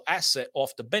valuable asset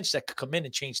off the bench that could come in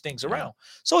and change things around.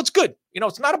 So it's good.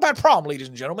 It's not a bad problem, ladies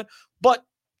and gentlemen. But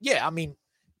yeah, I mean,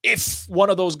 if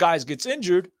one of those guys gets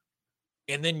injured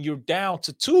and then you're down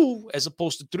to 2 as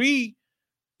opposed to 3,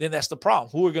 then that's the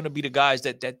problem. Who are going to be the guys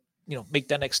that make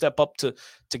that next step up to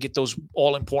get those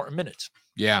all important minutes?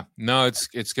 Yeah, no,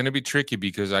 it's going to be tricky,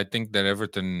 because I think that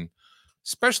Everton,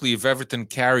 especially if Everton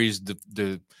carries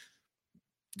the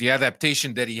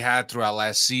adaptation that he had throughout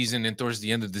last season, and towards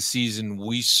the end of the season,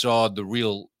 we saw the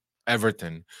real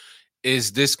Everton.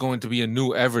 Is this going to be a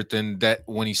new Everton that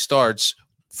when he starts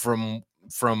from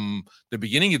the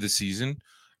beginning of the season,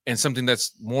 and something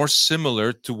that's more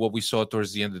similar to what we saw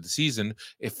towards the end of the season?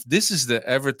 If this is the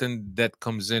Everton that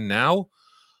comes in now,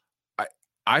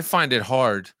 I find it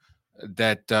hard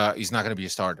that he's not going to be a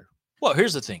starter. Well,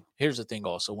 here's the thing.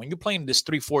 Also, when you're playing this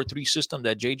 3-4-3 system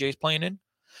that JJ is playing in,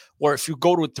 or if you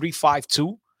go to a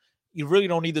 3-5-2, you really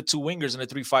don't need the 2 wingers in a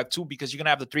 3-5-2, because you're going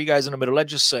to have the 3 guys in the middle.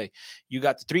 Let's just say you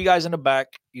got the 3 guys in the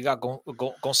back. You got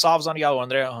Gonçalves on the outside,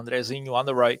 Andrezinho on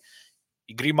the right,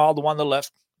 Grimaldo on the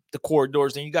left, the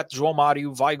corridors. Then you got João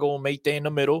Mario, Weigl, and Meite in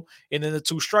the middle, and then the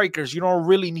 2 strikers. You don't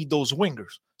really need those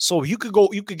wingers. So you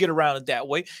could get around it that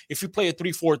way. If you play a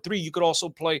 3-4-3, you could also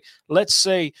play, let's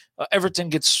say Everton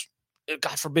gets,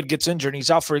 God forbid, gets injured and he's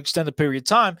out for an extended period of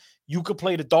time. You could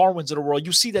play the Darwins of the world.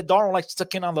 You see that Darwin likes to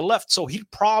tuck in on the left, so he'd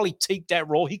probably take that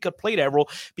role. He could play that role,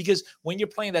 because when you're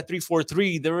playing that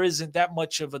 3-4-3, there isn't that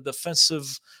much of a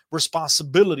defensive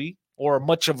responsibility or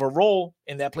much of a role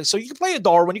in that place. So you can play a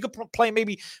Darwin. You could play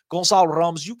maybe Gonçalo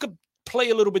Ramos. You could play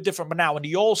a little bit different. But now in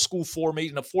the old school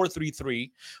formation, a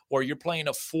 4-3-3, or you're playing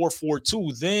a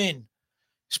 4-4-2, then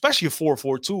especially a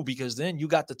 4-4-2, because then you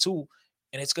got the 2,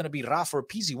 and it's going to be Rafa or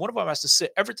Pizzi. One of them has to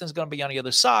sit. Everton's going to be on the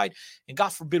other side, and God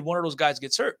forbid one of those guys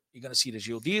gets hurt. You're going to see the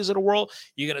Gil Diaz of the world.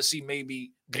 You're going to see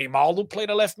maybe Grimaldo play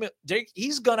the left mid.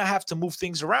 He's going to have to move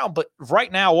things around. But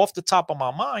right now, off the top of my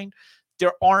mind,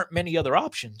 there aren't many other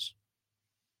options.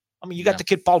 I mean, you got the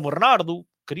kid Paulo Bernardo.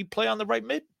 Could he play on the right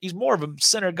mid? He's more of a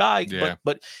center guy. Yeah.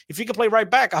 But if he can play right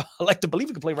back, I like to believe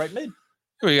he can play right mid.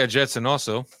 We got Jetson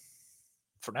also.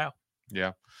 For now.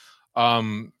 Yeah.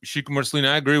 Chico Marcelino,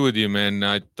 I agree with you, man.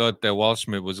 I thought that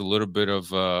Waldschmidt was a little bit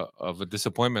of a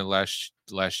disappointment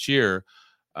last year,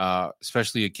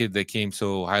 especially a kid that came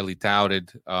so highly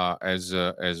touted as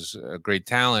a great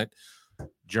talent,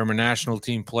 German national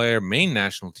team player, Maine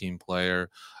national team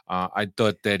player. I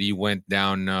thought that he went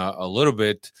down a little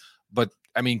bit, but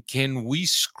I mean, can we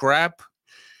scrap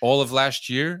all of last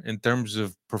year in terms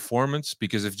of performance?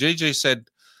 Because if JJ said,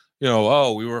 we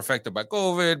were affected by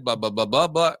COVID, blah, blah, blah, blah,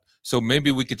 blah. So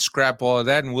maybe we could scrap all of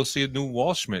that and we'll see a new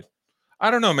Waldschmidt.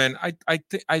 I don't know, man.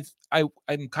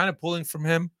 I'm kind of pulling for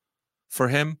him.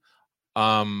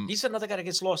 He's another guy that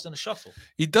gets lost in the shuffle.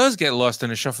 He does get lost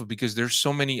in the shuffle because there's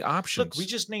so many options. Look, we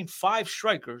just named 5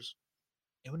 strikers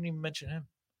and we didn't even mention him.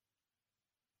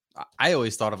 I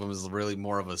always thought of him as really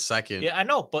more of a second. Yeah, I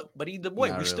know, but either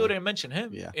way, we still didn't mention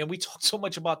him. Yeah. And we talked so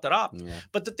much about that op. Yeah.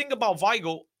 But the thing about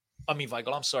about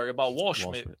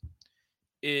Waldschmidt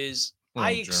is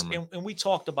and we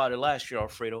talked about it last year,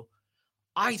 Alfredo.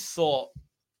 I thought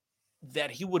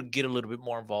that he would get a little bit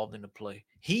more involved in the play.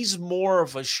 He's more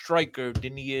of a striker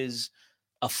than he is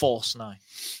a false 9.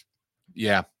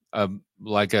 Yeah.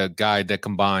 Like a guy that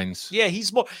combines. Yeah,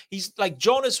 he's like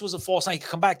Jonas was a false 9. He could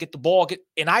come back, get the ball,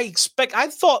 I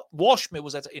thought Waldschmidt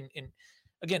was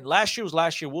again, last year was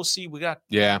last year. We'll see. We're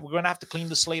gonna have to clean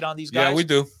the slate on these guys. Yeah, we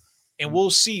do. And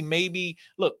we'll see. Maybe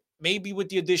with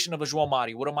the addition of a João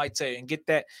Mari, what am I saying? And get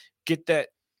that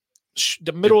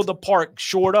the middle of the park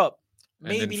shored up.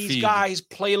 Maybe these guys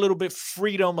play a little bit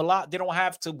freedom a lot. They don't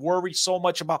have to worry so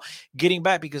much about getting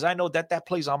back, because I know that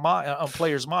plays on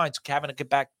players' minds, having to get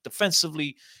back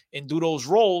defensively and do those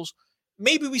roles.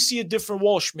 Maybe we see a different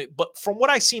Waldschmidt, but from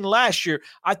what I seen last year,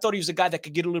 I thought he was a guy that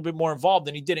could get a little bit more involved,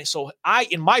 and he didn't. So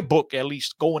in my book, at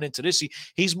least going into this,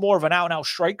 he's more of an out-and-out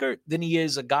striker than he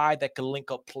is a guy that can link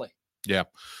up play. Yeah.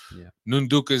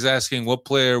 Nunduk is asking what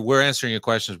player. We're answering your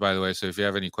questions, by the way. So if you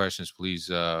have any questions, please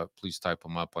type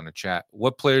them up on the chat.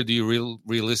 What player do you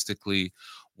realistically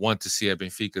want to see at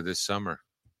Benfica this summer?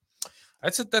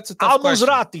 That's a tough question.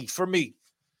 Al-Musrati for me.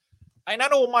 And I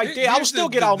know what my day. I'll still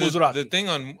get Al-Musrati. The thing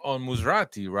on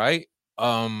Musrati, right?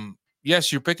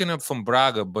 Yes, you're picking up from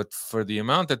Braga, but for the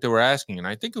amount that they were asking, and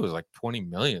I think it was like 20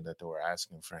 million that they were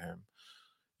asking for him,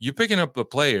 you're picking up a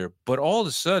player, but all of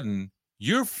a sudden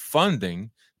you're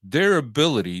funding their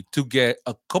ability to get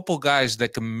a couple guys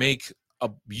that can make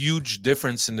a huge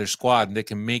difference in their squad, and they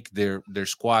can make their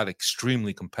squad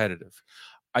extremely competitive.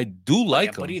 I do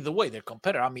like them. But either way, they're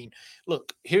competitive. I mean,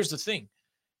 look, here's the thing.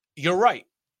 You're right,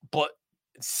 but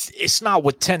it's not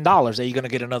with $10 that you're going to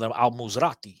get another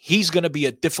Al-Musrati. He's going to be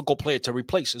a difficult player to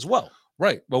replace as well.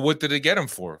 Right. But what did they get him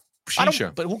for?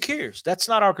 But who cares? That's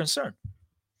not our concern.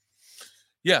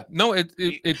 Yeah, no,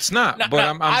 it's not.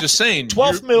 I'm just saying,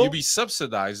 12 mil. You'll be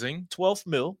subsidizing 12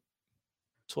 mil.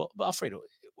 Alfredo,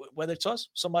 whether it's us,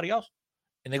 somebody else,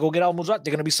 and they go get Al-Musrati,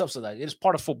 they're going to be subsidized. It is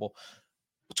part of football.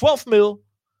 12 mil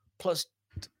plus,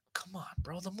 come on,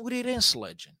 bro, the Moreirense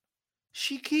legend,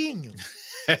 Chiquinho.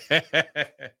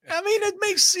 I mean, it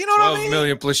makes, you know what I mean? 12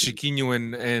 million plus Chiquinho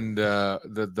and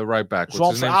the right back.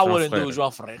 I wouldn't do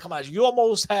João Ferreira. Come on, you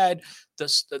almost had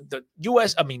the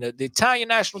U.S. I mean, the Italian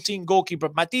national team goalkeeper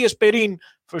Matias Perin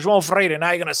for João Ferreira.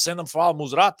 Now you're gonna send him for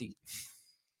Al-Musrati.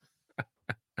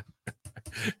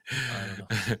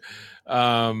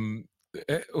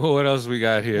 What else we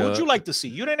got here? What would you like to see?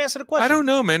 You didn't answer the question. I don't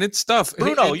know, man. It's tough.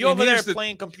 Bruno, you're over there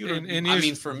playing computer. I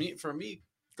mean, for me,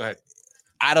 go ahead.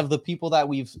 Out of the people that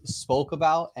we've spoke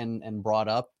about and brought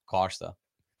up, Costa,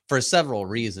 for several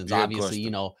reasons. Diego obviously, Costa.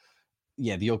 you know,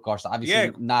 Diego Costa.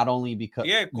 Obviously, not only because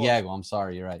Diego. I'm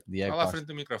sorry, you're right. Diego Costa.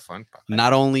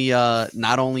 Not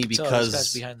only because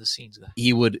that's behind the scenes.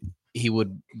 He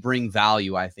would bring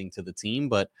value, I think, to the team.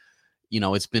 But you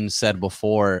know, it's been said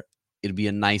before, it'd be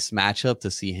a nice matchup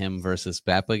to see him versus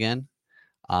Pep again.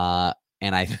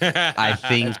 And I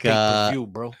think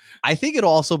bro. I think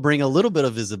it'll also bring a little bit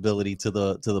of visibility to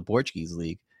the Portuguese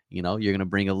league. You know, you're going to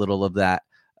bring a little of that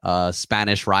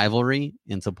Spanish rivalry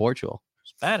into Portugal.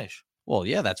 Spanish. Well,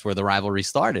 yeah, that's where the rivalry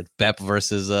started. Pep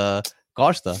versus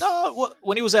Costa. No,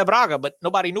 when he was at Braga, but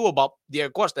nobody knew about Diego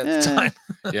Costa at the time.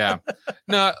 Yeah.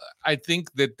 No, I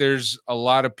think that there's a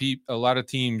lot of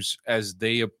teams as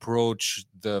they approach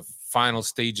the final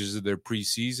stages of their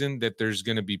preseason that there's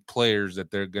going to be players that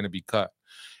they're going to be cut.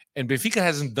 And Benfica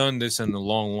hasn't done this in a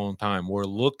long, long time, where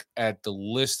look at the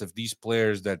list of these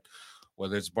players that,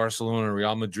 whether it's Barcelona,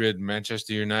 Real Madrid,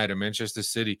 Manchester United, Manchester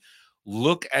City,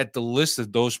 look at the list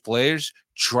of those players,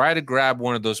 try to grab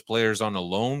one of those players on a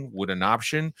loan with an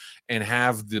option and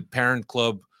have the parent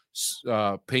club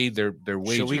pay their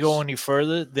wages. Should we go any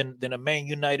further than a Man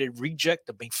United reject,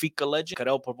 the Benfica legend,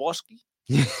 Karel Pawlowski?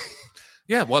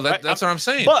 Yeah, well, that's what I'm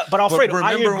saying. But Alfredo,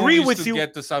 I agree with you.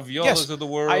 Get the Saviolas of the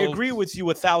world. I agree with you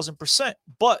 1,000%.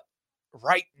 But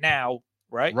right now,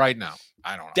 I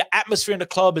don't know. The atmosphere in the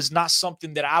club is not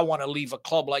something that I want to leave a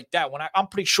club like that. When I'm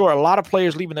pretty sure a lot of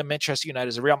players leaving the Manchester United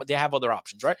is a Real, they have other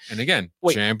options, right? And again,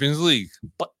 Champions League.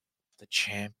 But the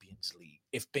Champions League.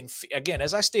 Again,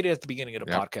 as I stated at the beginning of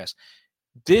the podcast,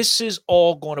 this is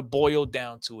all going to boil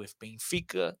down to if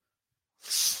Benfica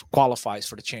qualifies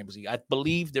for the Champions League. I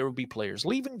believe there will be players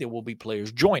leaving, there will be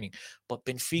players joining, but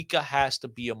Benfica has to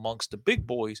be amongst the big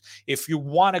boys if you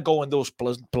want to go in those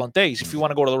plantes, if you want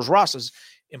to go to those rosters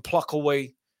and pluck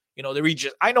away, you know, the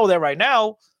region. I know that right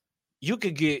now you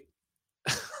could get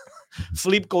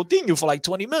Philippe Coutinho for like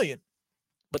 20 million,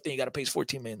 but then you got to pay his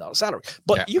 $14 million salary.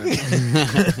 But you can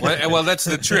well, that's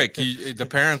the trick. The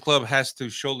parent club has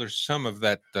to shoulder some of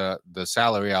that the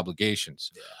salary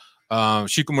obligations. Yeah.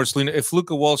 Chico Marcelino, if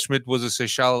Luca Waldschmidt was a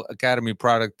Seychelles Academy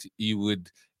product, he would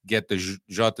get the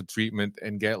Jota treatment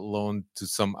and get loaned to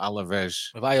some Alaves.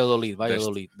 Valladolid.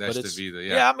 That's the vida,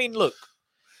 yeah, I mean, look,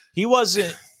 he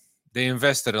wasn't. They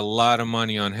invested a lot of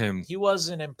money on him. He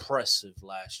wasn't impressive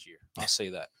last year. I'll say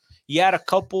that. He had a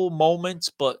couple moments,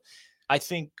 but I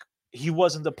think he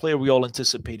wasn't the player we all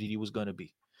anticipated he was going to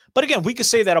be. But again, we could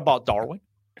say that about Darwin.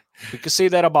 We could say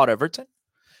that about Everton.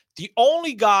 The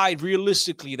only guy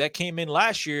realistically that came in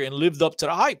last year and lived up to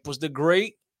the hype was the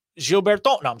great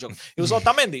Gilberto. No, I'm joking. It was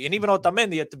Otamendi. And even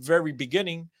Otamendi at the very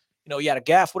beginning, he had a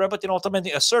gaffe, whatever, but then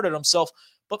Otamendi asserted himself.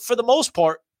 But for the most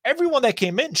part, everyone that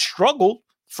came in struggled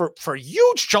for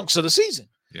huge chunks of the season.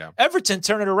 Yeah. Everton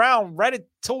turned it around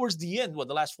towards the end,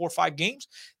 the last 4 or 5 games.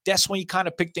 That's when you kind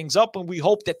of pick things up, and we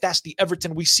hope that that's the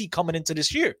Everton we see coming into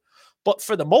this year. But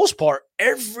for the most part,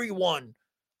 everyone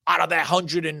out of that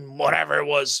 100 and whatever it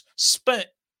was spent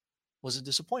was a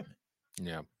disappointment.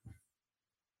 Yeah.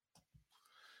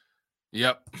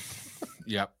 Yep.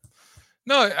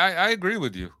 No, I agree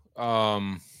with you.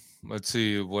 Let's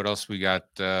see what else we got.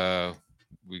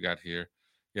 We got here.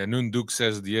 Yeah, Nunduk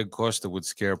says Diego Costa would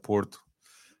scare Porto.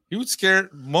 He would scare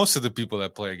most of the people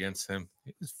that play against him.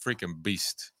 He's a freaking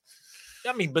beast.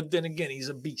 I mean, but then again, he's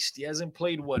a beast. He hasn't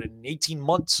played, in 18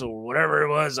 months or whatever it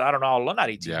was. I don't know. Not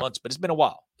 18 months, but it's been a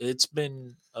while. It's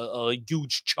been a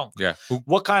huge chunk. Yeah.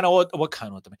 What kind of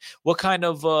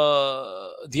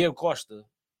Diego Costa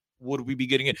would we be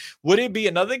getting in? Would it be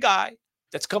another guy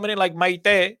that's coming in like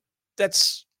Maite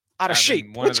that's out of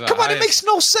shape? It makes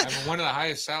no sense. One of the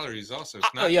highest salaries also.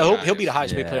 He'll be the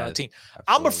highest paid player on the team. Absolutely.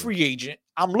 I'm a free agent.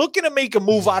 I'm looking to make a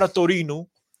move out of Torino,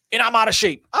 and I'm out of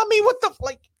shape. I mean, what the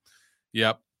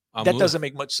Yep. That doesn't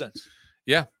make much sense.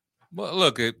 Yeah. Well,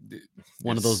 look,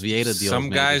 one of those Vieira deals. Some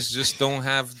guys just don't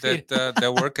have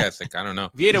that work ethic. I don't know.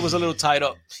 Vieira was a little tied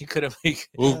up. He couldn't make.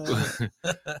 He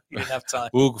didn't have time.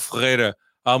 Hugo Ferreira,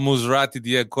 Al-Musrati,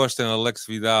 Diego Costa, and Alex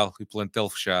Vidal. E plantel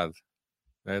fechado.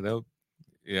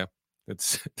 Yeah,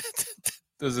 that's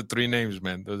those are 3 names,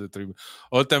 man. Those are 3.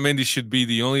 Otamendi should be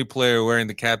the only player wearing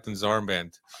the captain's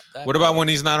armband. What about when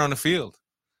he's not on the field?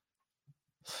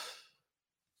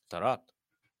 Tarat.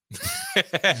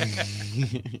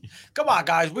 Come on,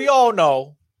 guys. We all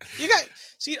know. You guys,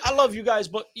 see, I love you guys,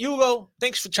 but Hugo,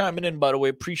 thanks for chiming in, by the way.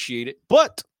 Appreciate it.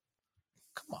 But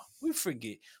come on, we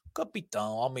forget. Capitan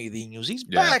Almeirinhos. He's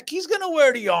back. He's going to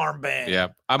wear the armband. Yeah.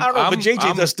 I don't know, but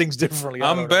JJ does things differently.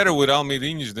 I'm better with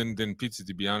Almeirinhos than Pizzi,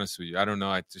 to be honest with you. I don't know.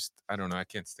 I don't know. I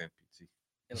can't stand Pizzi.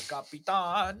 El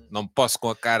Capitan. Non posso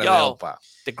com a cara dele, pá.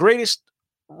 The greatest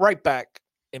right back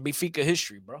in Benfica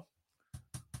history, bro.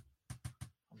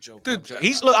 Dude,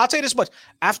 I'll tell you this much.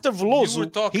 After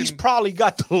Veloso, he's probably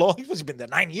got the long. He's been there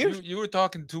 9 years. You were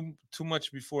talking too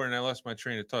much before, and I lost my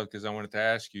train of thought because I wanted to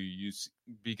ask you.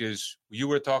 Because you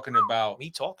were talking about me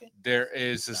talking. There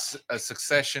is a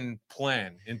succession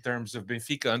plan in terms of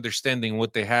Benfica understanding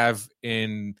what they have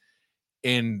in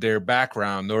their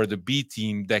background or the B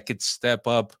team that could step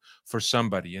up for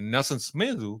somebody. And Nelson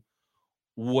Semedo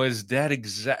was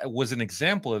an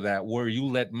example of that, where you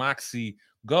let Maxi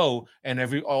go, and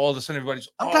all of a sudden everybody's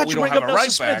we don't have a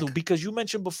right back. Because you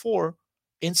mentioned before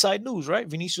inside news, right?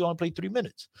 Vinicius only played 3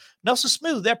 minutes. Nelson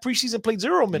Smith that preseason played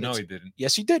 0 minutes. No, he didn't.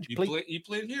 Yes, he did. He played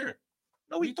here.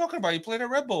 No, what are you talking about? He played at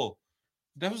Red Bull.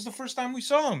 That was the first time we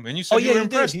saw him, and you said you were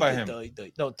impressed by him. He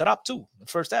did. No, Tarap too. The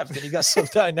first half, then he got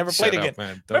subbed out. Never played again.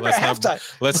 Man. Remember at halftime?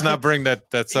 Let's not bring that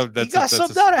sub. He got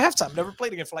subbed out at halftime. Never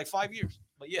played again for like 5 years.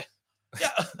 But yeah.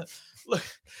 Look,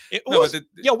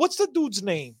 what's the dude's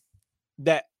name?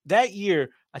 That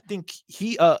year, I think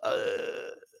he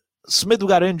Smith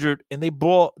got injured, and they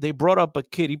brought up a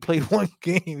kid. He played 1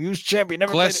 game. He was champion.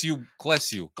 Never Clesio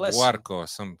Guarco,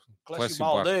 something like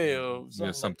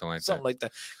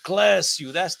that.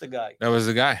 Clesio, that's the guy. That was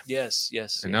the guy. Yes.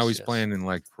 And now he's playing in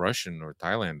like Russian or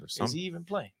Thailand or something. Is he even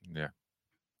playing? Yeah,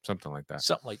 something like that.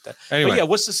 Anyway, but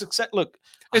what's the success? Look,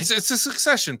 it's a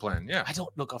succession plan. Yeah, I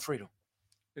don't look, Alfredo.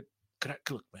 Look,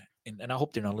 man, and I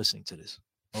hope they're not listening to this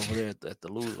over there at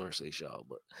the Loser Say Show,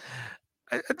 but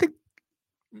I think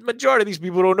majority of these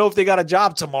people don't know if they got a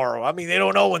job tomorrow. I mean, they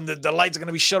don't know when the lights are going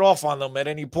to be shut off on them at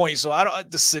any point. So I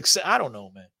don't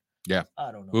know, man. Yeah,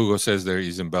 I don't know. Hugo says there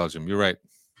he's in Belgium. You're right.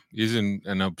 He's in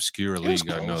an obscure league.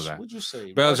 I know that. What'd you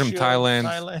say? Belgium, Russia,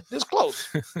 Thailand. It's close.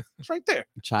 It's right there.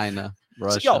 China,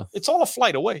 Russia. It's all a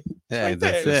flight away. Yeah, right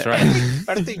that's there.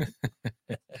 it. Right.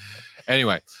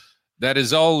 Anyway, that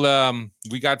is all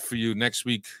we got for you next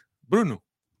week. Bruno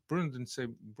didn't say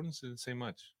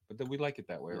much, but we like it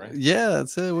that way, right? Yeah,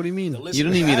 that's it. What do you mean? You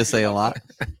don't need me to say a lot.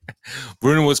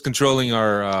 Bruno was controlling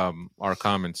our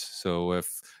comments, so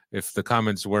if the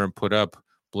comments weren't put up,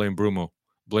 blame Bruno.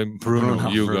 Blame Bruno,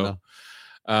 Hugo.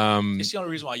 It's the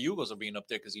only reason why Hugo's are being up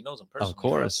there, because he knows them personally. Of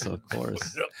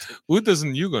course. Who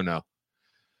doesn't Hugo know?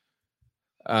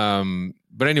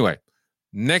 But anyway,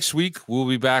 next week we'll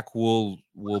be back. We'll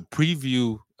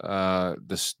preview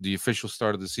the official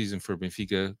start of the season for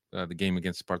Benfica, the game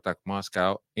against Spartak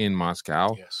Moscow in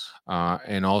Moscow, yes,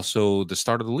 and also the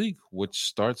start of the league, which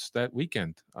starts that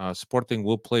weekend. Sporting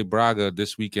will play Braga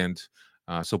this weekend.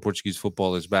 So Portuguese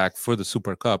football is back for the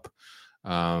Super Cup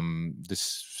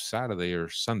this Saturday or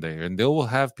Sunday, and they will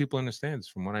have people in the stands,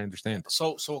 from what I understand.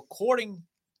 So according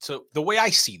to the way I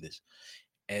see this,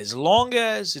 as long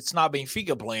as it's not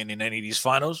Benfica playing in any of these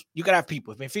finals, you gotta have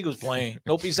people. If Benfica's playing,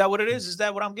 nope. Is that what it is? Is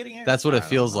that what I'm getting here? That's what it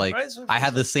feels like. Right? I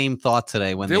had the same thought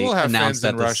today when they announced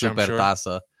that the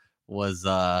Supertaça was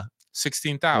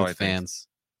 16,000 fans.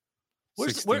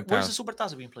 Where's the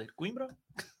Supertaça being played? Coimbra?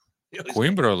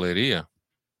 Coimbra or Leiria?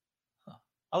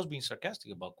 I was being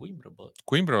sarcastic about Coimbra, but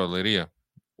Coimbra or Leiria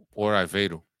or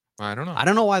Aveiro. I don't know. I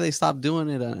don't know why they stopped doing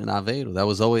it in Aveiro. That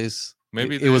was always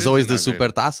maybe it was always the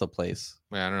Supertaça place.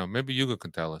 I don't know. Maybe Hugo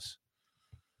can tell us.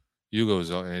 Hugo's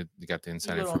got the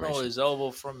inside information. Don't know his elbow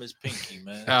from his pinky,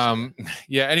 man.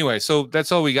 Yeah. Anyway, so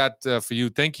that's all we got for you.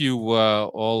 Thank you,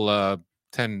 all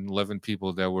 10, 11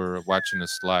 people that were watching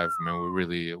us live, man.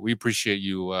 We appreciate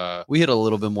you. We hit a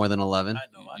little bit more than 11. I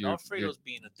know. Alfredo's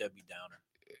being a Debbie Downer.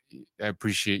 I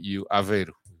appreciate you,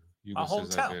 Aveiro. My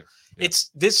hometown. Yeah.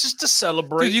 This is to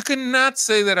celebrate. Dude, you cannot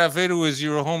say that Aveiro is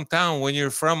your hometown when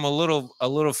you're from a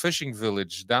little fishing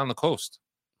village down the coast.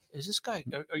 Is this guy?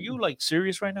 Are you like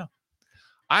serious right now?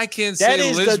 I can't say that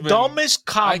is Lisbon. The dumbest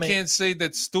comment. I can't say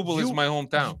that Stubble is my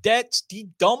hometown. That's the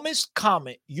dumbest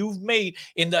comment you've made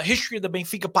in the history of the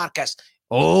Benfica podcast.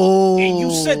 Oh, and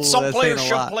you said some players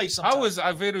should play sometime. How is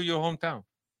Aveiro your hometown?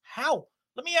 How?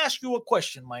 Let me ask you a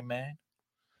question, my man.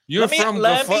 You're from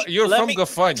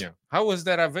Gafanha. How was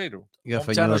that Aveiro?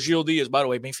 Hometown of Gil Dias, by the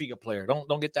way, Benfica player.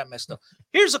 Don't get that messed up.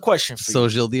 Here's a question for you. So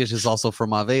Gil Dias is also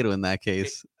from Aveiro in that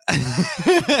case.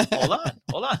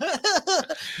 Hold on.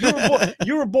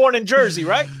 You were born in Jersey,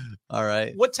 right? All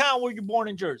right. What town were you born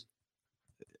in Jersey?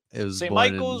 It was St.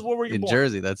 Michael's. Where were you born? In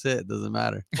Jersey. That's it. Doesn't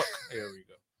matter. Here we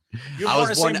go. I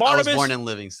was born in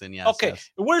Livingston. Yes. Okay.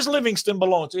 Yes. Where's Livingston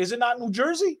belong to? Is it not New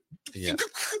Jersey? Yeah.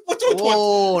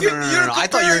 No. I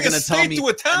thought you were going to tell me. To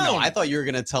a town. No, I thought you were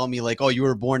going to tell me like, oh, you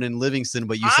were born in Livingston,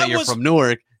 but you say you're from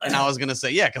Newark, and I was going to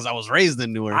say, yeah, because I was raised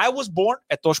in Newark. I was born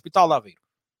at Hospital Aveiro.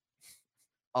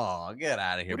 Oh, get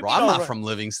out of here, bro! I'm not from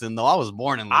Livingston, though. I was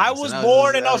born in Livingston. I was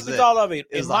born in Hospital Aveiro.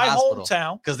 In my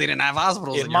hometown, because they didn't have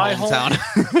hospitals in my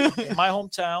hometown. In my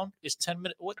hometown is 10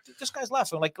 minutes. What this guy's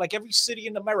laughing like every city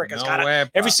in America's got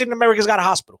a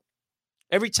hospital.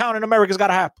 Every town in America's got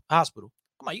a hospital.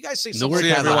 Come on, you guys say something.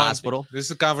 Newark has a hospital. This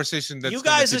is a conversation that's you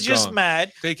guys are just going.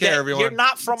 mad. Take care, everyone. You're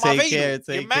not from Aveiro.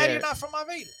 You're mad you're not from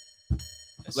Aveiro.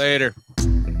 Later.